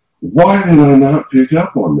like, 'Why did I not pick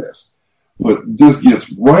up on this?'" But this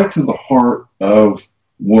gets right to the heart of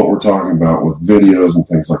what we're talking about with videos and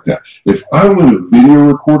things like that. If I would have video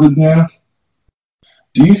recorded that,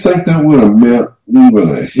 do you think that would have meant even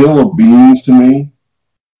a hill of beans to me?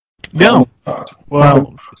 No.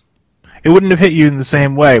 Well, it wouldn't have hit you in the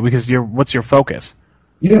same way because what's your focus?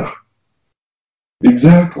 Yeah.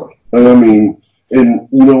 Exactly. I mean, and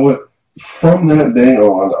you know what? From that day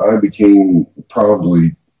on, I became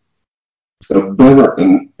probably a better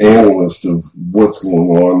analyst of what's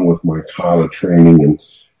going on with my kata training and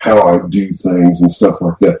how I do things and stuff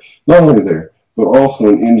like that. Not only there, but also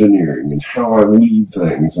in engineering and how I lead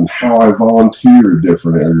things and how I volunteer in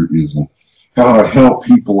different areas and how I help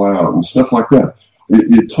people out and stuff like that.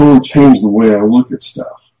 It totally changed the way I look at stuff.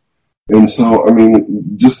 And so, I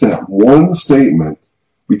mean, just that one statement,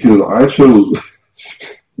 because I chose,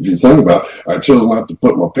 if you think about it, I chose not to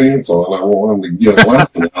put my pants on. I wanted to get a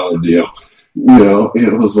lesson out of the deal.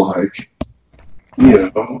 It was like,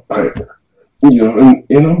 and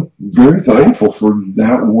I'm very thankful for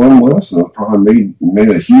that one lesson. It probably made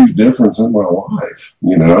a huge difference in my life,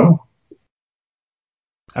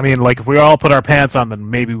 I mean, like, if we all put our pants on, then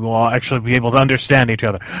maybe we'll all actually be able to understand each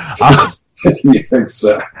other. Yeah,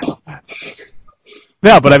 exactly.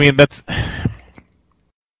 No, but I mean, that's... And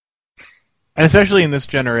especially in this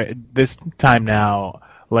time now,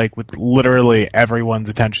 like, with literally everyone's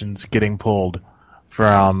attention's getting pulled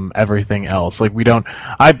from everything else. Like, we don't...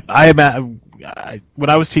 when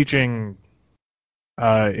I was teaching...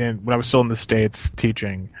 when I was still in the States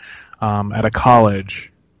teaching at a college...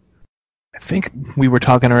 I think we were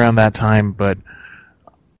talking around that time, but,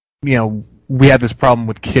 we had this problem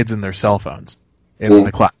with kids and their cell phones in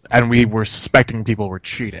the class, and we were suspecting people were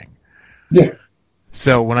cheating. Yeah.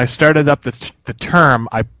 So when I started up the term,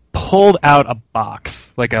 I pulled out a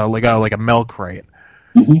box, like a milk crate.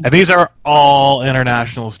 Mm-hmm. And these are all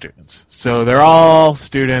international students. So they're all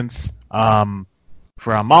students from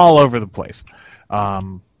all over the place.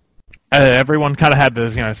 Everyone kind of had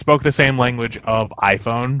this, spoke the same language of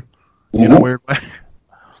iPhone in a weird way.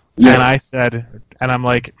 Yeah. And I said, and I'm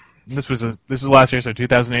like, this was last year, so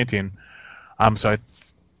 2018. So I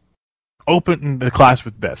opened the class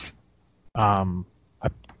with this. I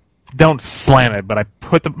don't slam it, but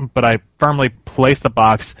I firmly placed the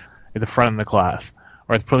box at the front of the class,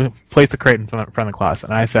 or placed the crate in front of the class,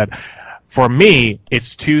 and I said, for me,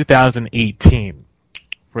 it's 2018.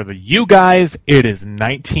 For you guys, it is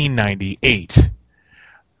 1998.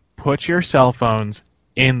 Put your cell phones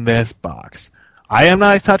in this box. I am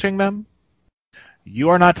not touching them. You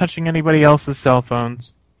are not touching anybody else's cell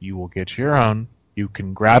phones. You will get your own. You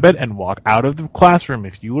can grab it and walk out of the classroom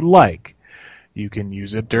if you would like. You can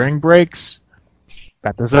use it during breaks.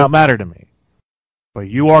 That does not matter to me. But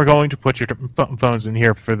you are going to put your phones in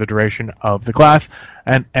here for the duration of the class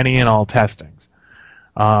and any and all testings,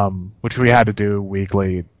 which we had to do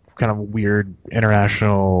weekly, kind of weird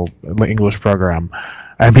international English program.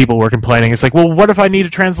 And people were complaining. It's like, well, what if I need to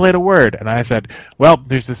translate a word? And I said, well,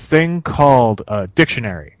 there's this thing called a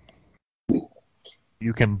dictionary.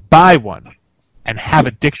 You can buy one and have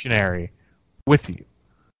a dictionary with you.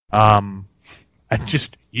 And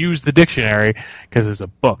just use the dictionary because it's a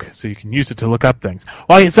book, so you can use it to look up things.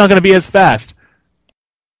 Well, it's not going to be as fast.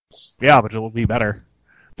 Yeah, but it'll be better.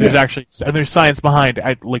 There's science behind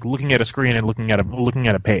like looking at a screen and looking at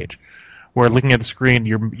a page. Where looking at the screen,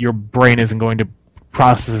 your brain isn't going to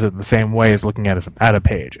process it the same way as looking at a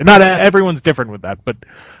page. And not everyone's different with that, but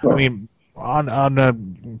I mean, on a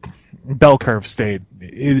bell curve state,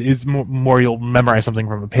 is more you'll memorize something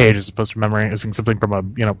from a page as opposed to memorizing something from a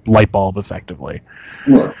light bulb, effectively.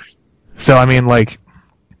 Right. So I mean, like,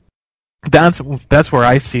 that's where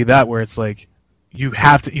I see that, where it's like you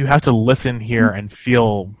have to listen here and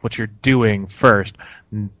feel what you're doing first,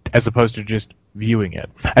 as opposed to just viewing it.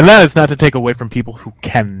 And that is not to take away from people who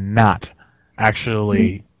cannot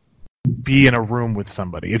actually be in a room with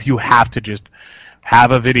somebody. If you have to just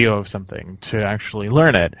have a video of something to actually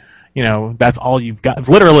learn it, that's all you've got.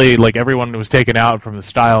 Literally, like, everyone was taken out from the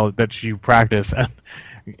style that you practice, and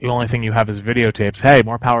the only thing you have is videotapes. Hey,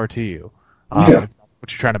 more power to you. What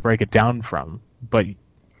you're trying to break it down from. But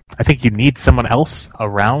I think you need someone else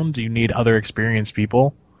around. You need other experienced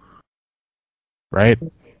people, right?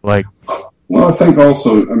 Like, well, I think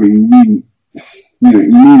also, I mean, you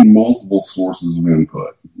need multiple sources of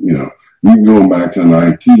input. You going back to an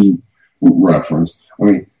IT reference. I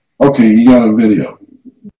mean, okay, you got a video.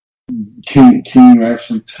 Can you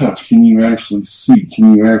actually touch? Can you actually see?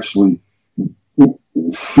 Can you actually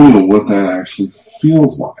feel what that actually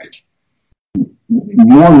feels like?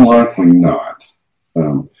 More likely not.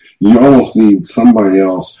 You almost need somebody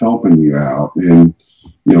else helping you out. And,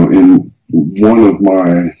 in one of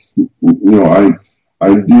my,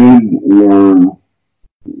 I did learn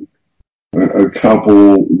a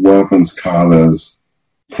couple weapons katas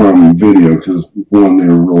from video because, one, they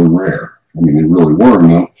were really rare. I mean, they really were.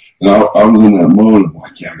 And I was in that mode of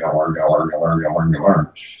like, yeah, I gotta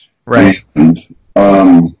learn. Right. And, I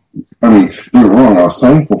mean, don't get me wrong, I was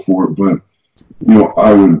thankful for it, but,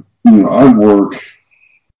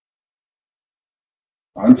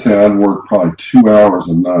 I'd say I'd work probably 2 hours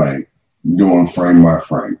a night going frame by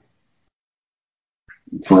frame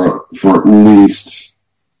for at least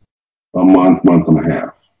a month and a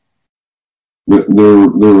half. There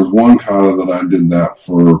was one kata that I did that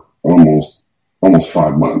for almost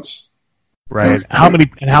 5 months. Right. How many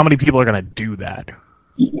people are going to do that?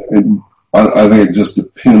 I think it just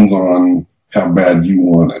depends on how bad you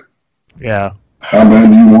want it. Yeah. How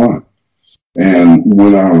bad you want it. And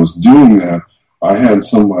when I was doing that, I had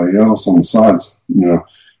somebody else on the sides,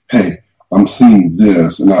 hey, I'm seeing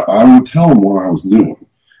this, and I would tell them what I was doing.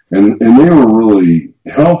 And they were really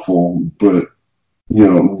helpful, but,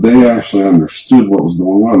 they actually understood what was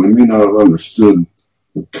going on. They may not have understood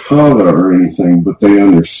the kata or anything, but they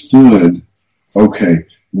understood, okay,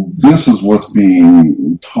 this is what's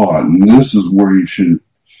being taught, and this is where you should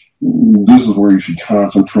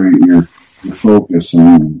concentrate your focus,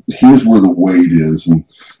 and here's where the weight is, and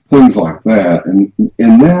things like that. And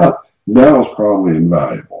that was probably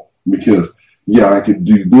invaluable because, yeah, I could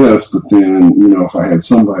do this, but then, if I had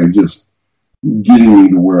somebody just getting me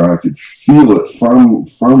to where I could feel it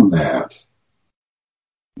from that,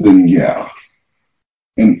 then yeah.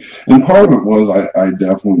 And part of it was I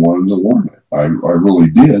definitely wanted to learn it. I really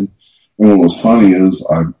did. And what was funny is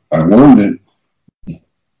I learned it,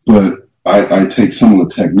 but I take some of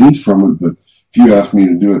the techniques from it, but if you asked me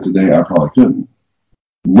to do it today, I probably couldn't.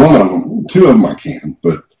 One of them, two of them I can,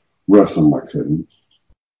 but the rest of them I couldn't.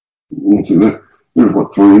 Let's see, there's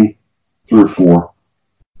what, three or four.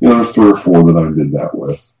 Yeah, there's three or four that I did that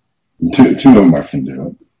with. Two of them I can do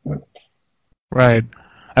it. But. Right.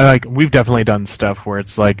 And like we've definitely done stuff where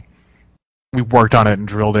it's like we worked on it and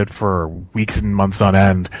drilled it for weeks and months on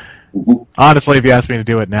end. Mm-hmm. Honestly, if you asked me to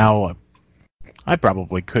do it now, I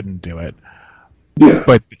probably couldn't do it. Yeah.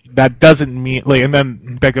 But that doesn't mean and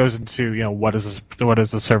then that goes into what is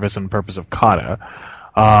the service and purpose of kata.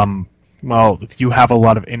 Well, you have a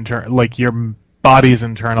lot of your body's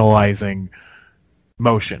internalizing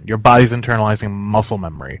motion, your body's internalizing muscle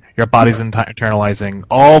memory, your body's internalizing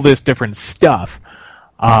all this different stuff.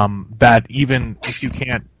 That even if you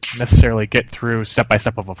can't necessarily get through step by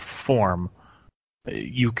step of a form,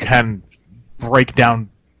 you can break down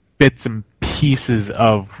bits and pieces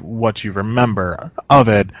of what you remember of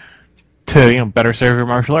it to better serve your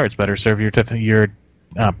martial arts, better serve your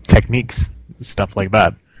techniques, stuff like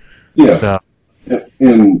that. Yeah. So,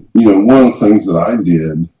 and one of the things that I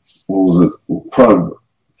did was probably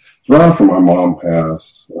right after my mom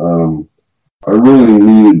passed. I really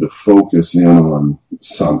needed to focus in on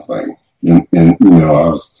something, and my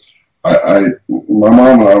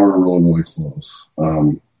mom and I were really, really close,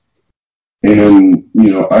 and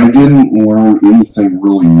I didn't learn anything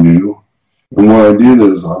really new, and what I did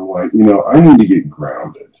is I'm like, I need to get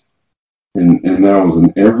grounded, and that was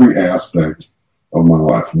in every aspect of my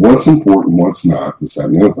life. What's important, what's not, this, that,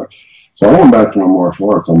 and the other thing. So I went back to my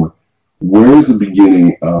martial arts. I'm like, where's the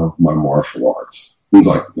beginning of my martial arts? He's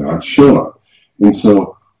like, not Shonan. And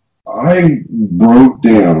so I broke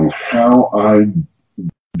down how I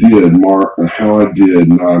did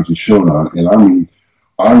Naji Shonan, and I mean,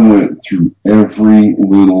 I went through every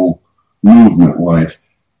little movement, like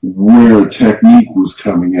where technique was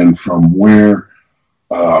coming in from, where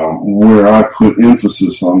I put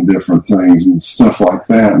emphasis on different things and stuff like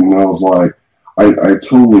that. And I was like, I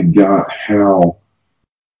totally got how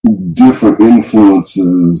different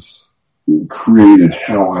influences created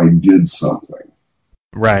how I did something.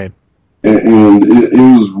 right. And it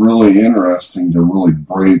was really interesting to really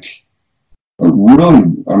break,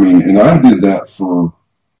 and I did that for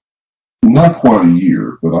not quite a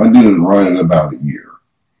year, but I did it right at about a year.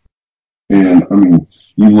 And I mean,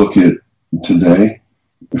 you look at today,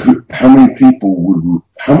 how many people would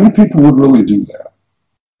really do that?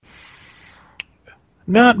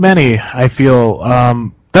 Not many, I feel.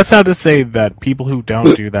 That's not to say that people who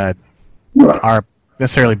don't do that are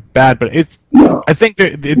necessarily bad, but I think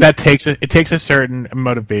that takes a certain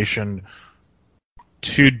motivation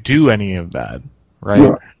to do any of that, right?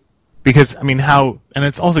 Yeah. Because I mean, and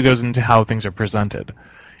it also goes into how things are presented.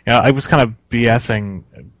 I was kind of BSing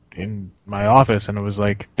in my office, and it was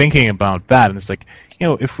like thinking about that, and it's like,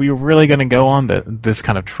 if we were really going to go on this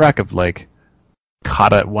kind of trek of like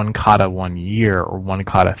kata 1 year or 1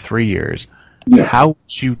 kata 3 years, how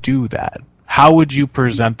would you do that? How would you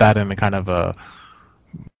present that in a kind of a,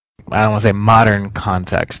 I don't want to say modern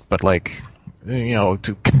context, but like,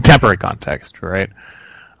 to contemporary context, right?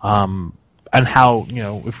 And how,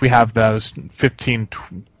 if we have those 15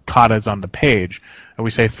 katas on the page, and we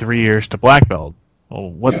say 3 years to black belt, well,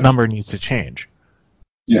 what number needs to change?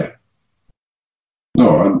 Yeah.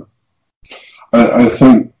 No, I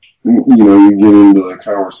think, you get into the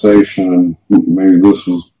conversation, and maybe this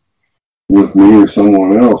was with me or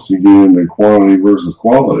someone else, you get into quantity versus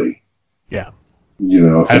quality. Yeah.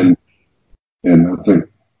 And I think,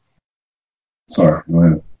 sorry, go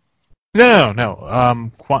ahead. No.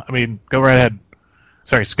 I mean, go right ahead.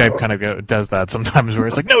 Sorry, Skype kind of does that sometimes where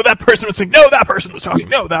it's like, no, that person was saying, no, that person was talking,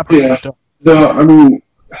 no, that person was talking. No, I mean,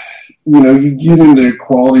 you get into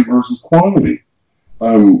quality versus quantity.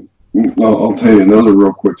 I'll tell you another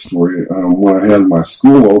real quick story. When I had my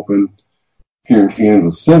school open here in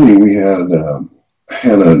Kansas City, we had a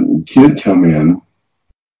kid come in,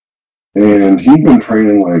 and he'd been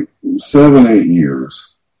training like 7-8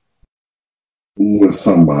 years with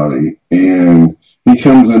somebody, and he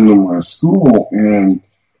comes into my school, and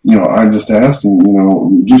I just asked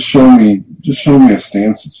him, just show me a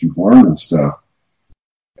stance that you've learned and stuff,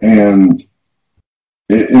 and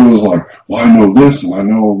it was like, well, I know this and I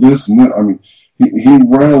know this and that. I mean, he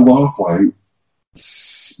rattled off like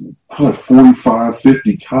probably 45,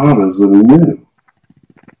 50 katas that he knew.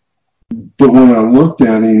 But when I looked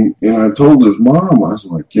at him and I told his mom, I was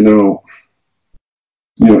like,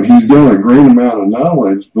 he's got a great amount of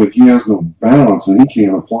knowledge, but he has no balance and he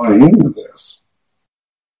can't apply any of this.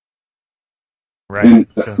 Right. And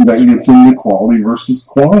that gets into quality versus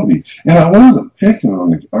quantity. And I wasn't picking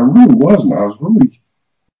on it. I really wasn't. I was really,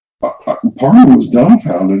 part of it was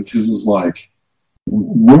dumbfounded because it's like,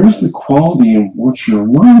 where's the quality in what you're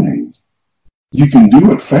learning? You can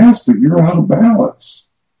do it fast, but you're out of balance.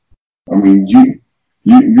 I mean, you're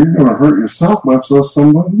going to hurt yourself much less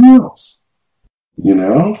somebody else.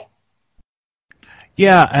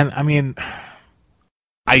 Yeah, and I mean,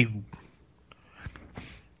 I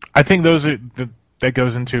think that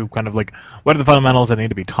goes into kind of like, what are the fundamentals that need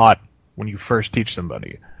to be taught when you first teach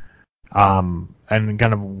somebody, and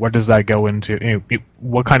kind of what does that go into?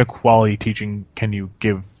 What kind of quality teaching can you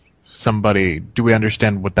give somebody? Do we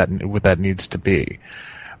understand what that needs to be?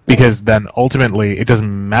 Because then ultimately it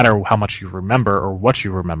doesn't matter how much you remember or what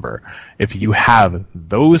you remember. If you have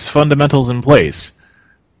those fundamentals in place,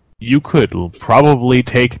 you could probably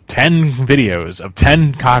take 10 videos of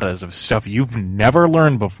 10 katas of stuff you've never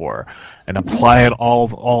learned before and apply it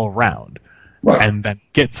all around, right, and then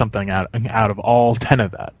get something out of all 10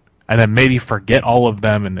 of that, and then maybe forget all of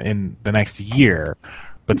them in the next year,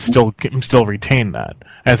 but still retain that.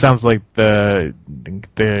 And it sounds like the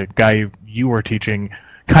guy you were teaching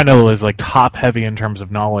kind of was like top heavy in terms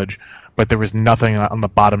of knowledge, but there was nothing on the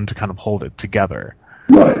bottom to kind of hold it together.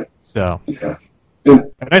 Right. So. Yeah.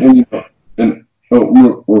 And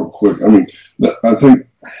real quick, I mean, I think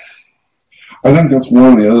that's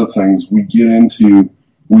one of the other things we get into.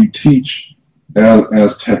 We teach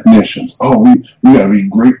as technicians. Oh, we got to be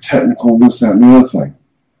great technical, this, that, and the other thing.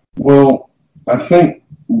 Well, I think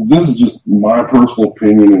this is just my personal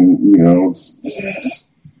opinion, and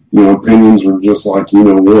opinions are just like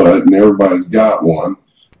what, and everybody's got one.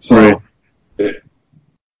 So,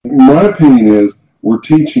 my opinion is, we're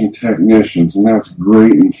teaching technicians, and that's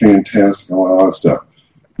great and fantastic and all that stuff.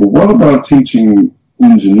 But what about teaching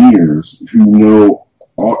engineers who know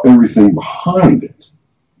everything behind it?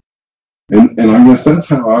 And I guess that's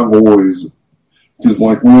how I've always, because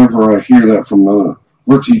like whenever I hear that from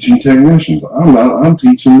we're teaching technicians. I'm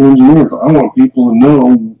teaching engineers. I want people to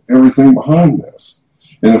know everything behind this.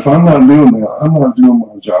 And if I'm not doing that, I'm not doing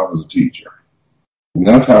my job as a teacher. And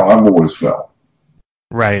that's how I've always felt.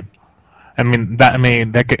 Right.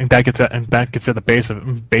 That gets at the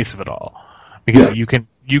base of it all, because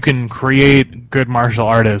you can create good martial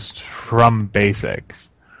artists from basics,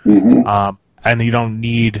 and you don't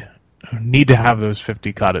need to have those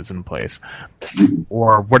 50 katas in place,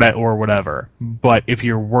 or whatever. But if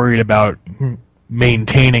you're worried about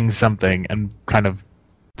maintaining something and kind of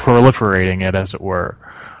proliferating it, as it were,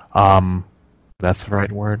 that's the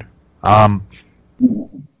right word.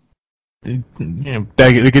 It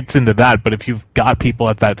gets into that, but if you've got people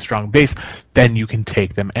at that strong base, then you can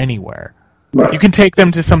take them anywhere. Right. You can take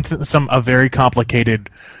them to a very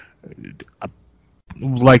complicated,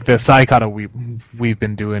 like the Sai kata we've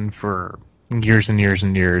been doing for years and years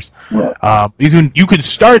and years. Right. You could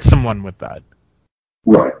start someone with that,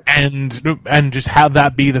 right, and just have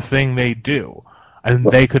that be the thing they do, and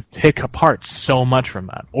they could pick apart so much from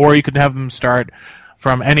that. Or you could have them start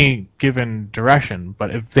from any given direction, but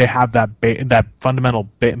if they have that that fundamental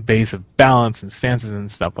base of balance and stances and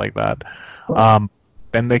stuff like that,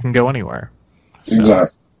 then they can go anywhere. So.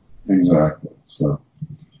 Exactly. So,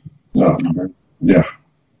 yeah.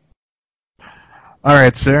 All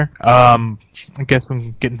right, sir. I guess we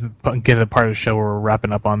can get to the part of the show where we're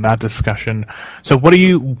wrapping up on that discussion. So, what are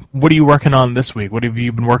you working on this week? What have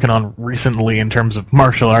you been working on recently in terms of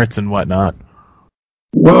martial arts and whatnot?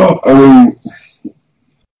 Well, I mean, as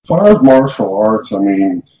far as martial arts, I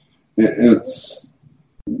mean, it's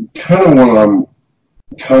kind of what I'm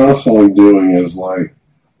constantly doing is like,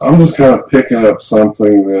 I'm just kind of picking up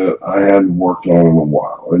something that I hadn't worked on in a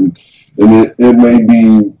while. And it may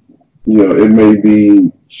be, it may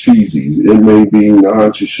be Shizi's, it may be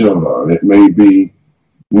Nahanchi Shodan, it may be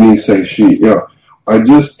Nisei Shi. I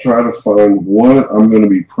just try to find what I'm going to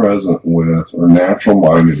be present with or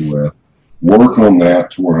natural-minded with, work on that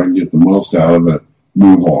to where I can get the most out of it,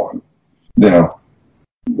 move on. Now,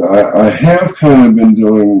 I have kind of been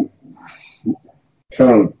doing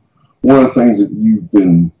kind of one of the things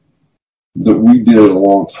that we did a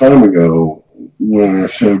long time ago when I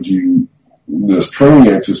showed you this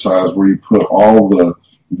training exercise where you put all the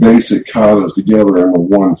basic katas together into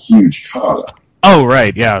one huge kata. Oh,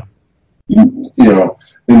 right, yeah.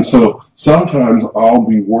 And so sometimes I'll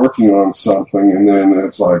be working on something and then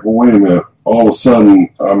it's like, well, wait a minute, all of a sudden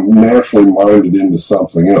I'm naturally minded into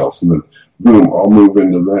something else, and then boom, I'll move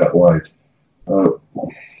into that. Like,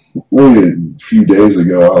 maybe a few days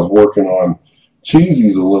ago, I was working on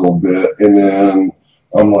cheesies a little bit, and then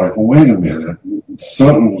I'm like, wait a minute,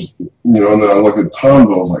 something was, and then I look at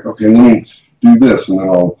Tombo, I was like, okay, let me do this, and then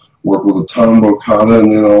I'll work with a Tombo kata,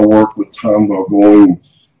 and then I'll work with Tombo going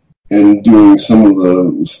and doing some of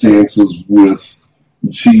the stances with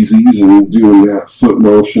cheesies and doing that foot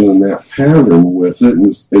motion and that pattern with it, and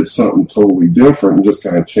it's something totally different and just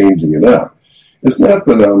kind of changing it up. It's not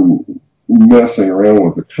that I'm messing around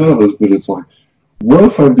with the katas, but it's like, what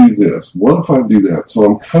if I do this? What if I do that? So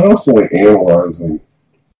I'm constantly analyzing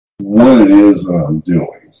what it is that I'm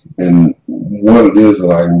doing and what it is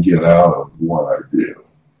that I can get out of what I do.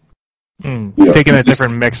 Taking a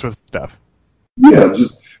different mix with stuff. Yeah,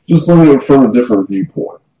 just looking at it from a different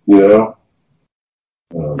viewpoint,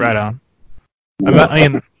 Right on.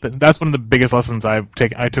 Yeah. That's one of the biggest lessons I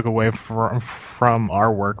took away from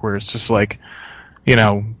our work, where it's just like, we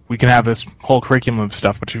can have this whole curriculum of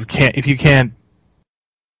stuff, but if you can't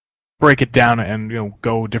break it down and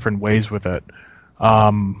go different ways with it,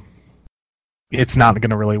 it's not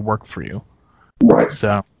going to really work for you. Right.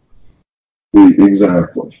 So.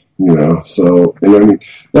 Exactly. So, and I mean,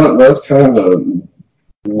 that's kind of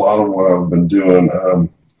a lot of what I've been doing.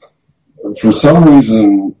 For some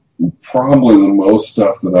reason, probably the most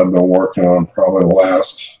stuff that I've been working on, probably the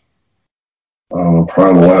last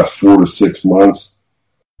 4 to 6 months.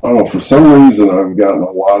 I don't know, for some reason, I've gotten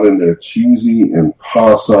a lot into Cheesy and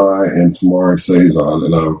Pasai and Tamari Seizon,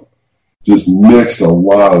 and I've just mixed a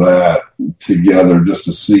lot of that together just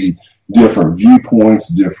to see different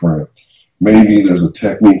viewpoints, maybe there's a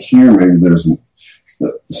technique here, maybe there's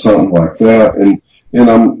something like that, and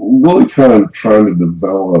I'm really kind of trying to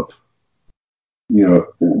develop,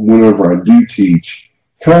 whenever I do teach,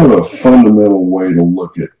 kind of a fundamental way to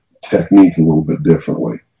look at technique a little bit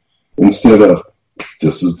differently. Instead of,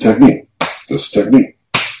 this is technique, this technique,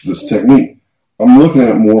 this technique. I'm looking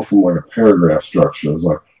at it more from like a paragraph structure. It's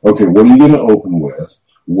like, okay, what are you going to open with?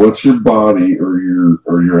 What's your body or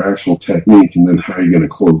your actual technique? And then how are you going to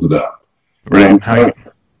close it up? Right.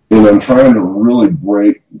 And I'm trying to really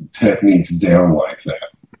break techniques down like that.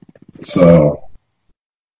 So,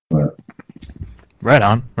 but. Right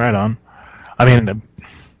on. I mean,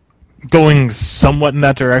 going somewhat in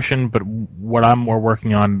that direction, but what I'm more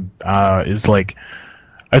working on is like,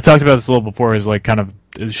 I talked about this a little before, is like kind of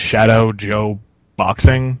Shadow Joe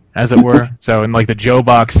boxing, as it were. So in like the Joe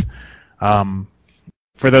box,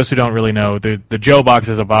 for those who don't really know, the Joe box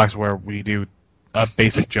is a box where we do a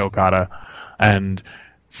basic Joe kata, and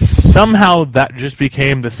somehow that just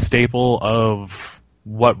became the staple of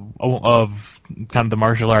kind of the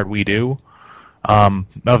martial art we do. Of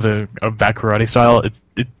that karate style,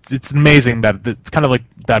 it's amazing that it's kind of like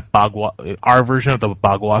that Bagua, our version of the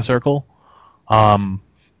Bagua circle.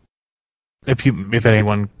 If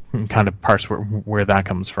anyone can kind of parse where that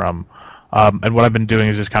comes from, and what I've been doing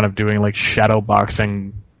is just kind of doing like shadow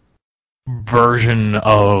boxing version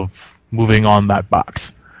of moving on that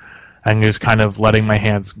box, and just kind of letting my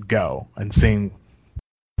hands go and seeing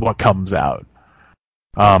what comes out.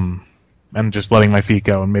 And just letting my feet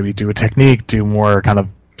go and maybe do a technique, do more kind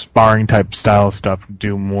of sparring type style stuff,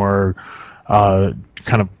 do more kind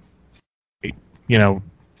of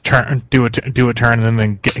do a turn and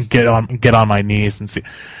then get on my knees and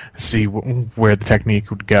see where the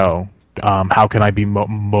technique would go. How can I be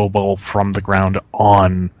mobile from the ground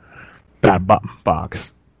on that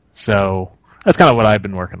box? So that's kind of what I've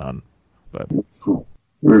been working on. But cool,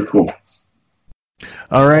 very cool.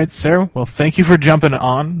 All right, sir. Well, thank you for jumping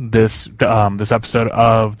on this episode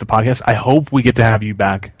of the podcast. I hope we get to have you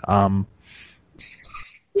back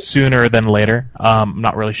sooner than later. I'm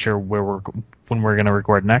not really sure when we're going to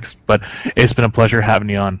record next, but it's been a pleasure having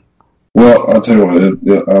you on. Well, I'll tell you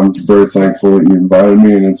what, I'm very thankful that you invited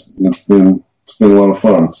me, and it's been a lot of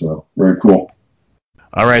fun. So very cool.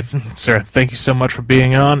 All right, sir. Thank you so much for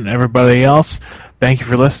being on. Everybody else, thank you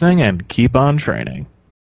for listening, and keep on training.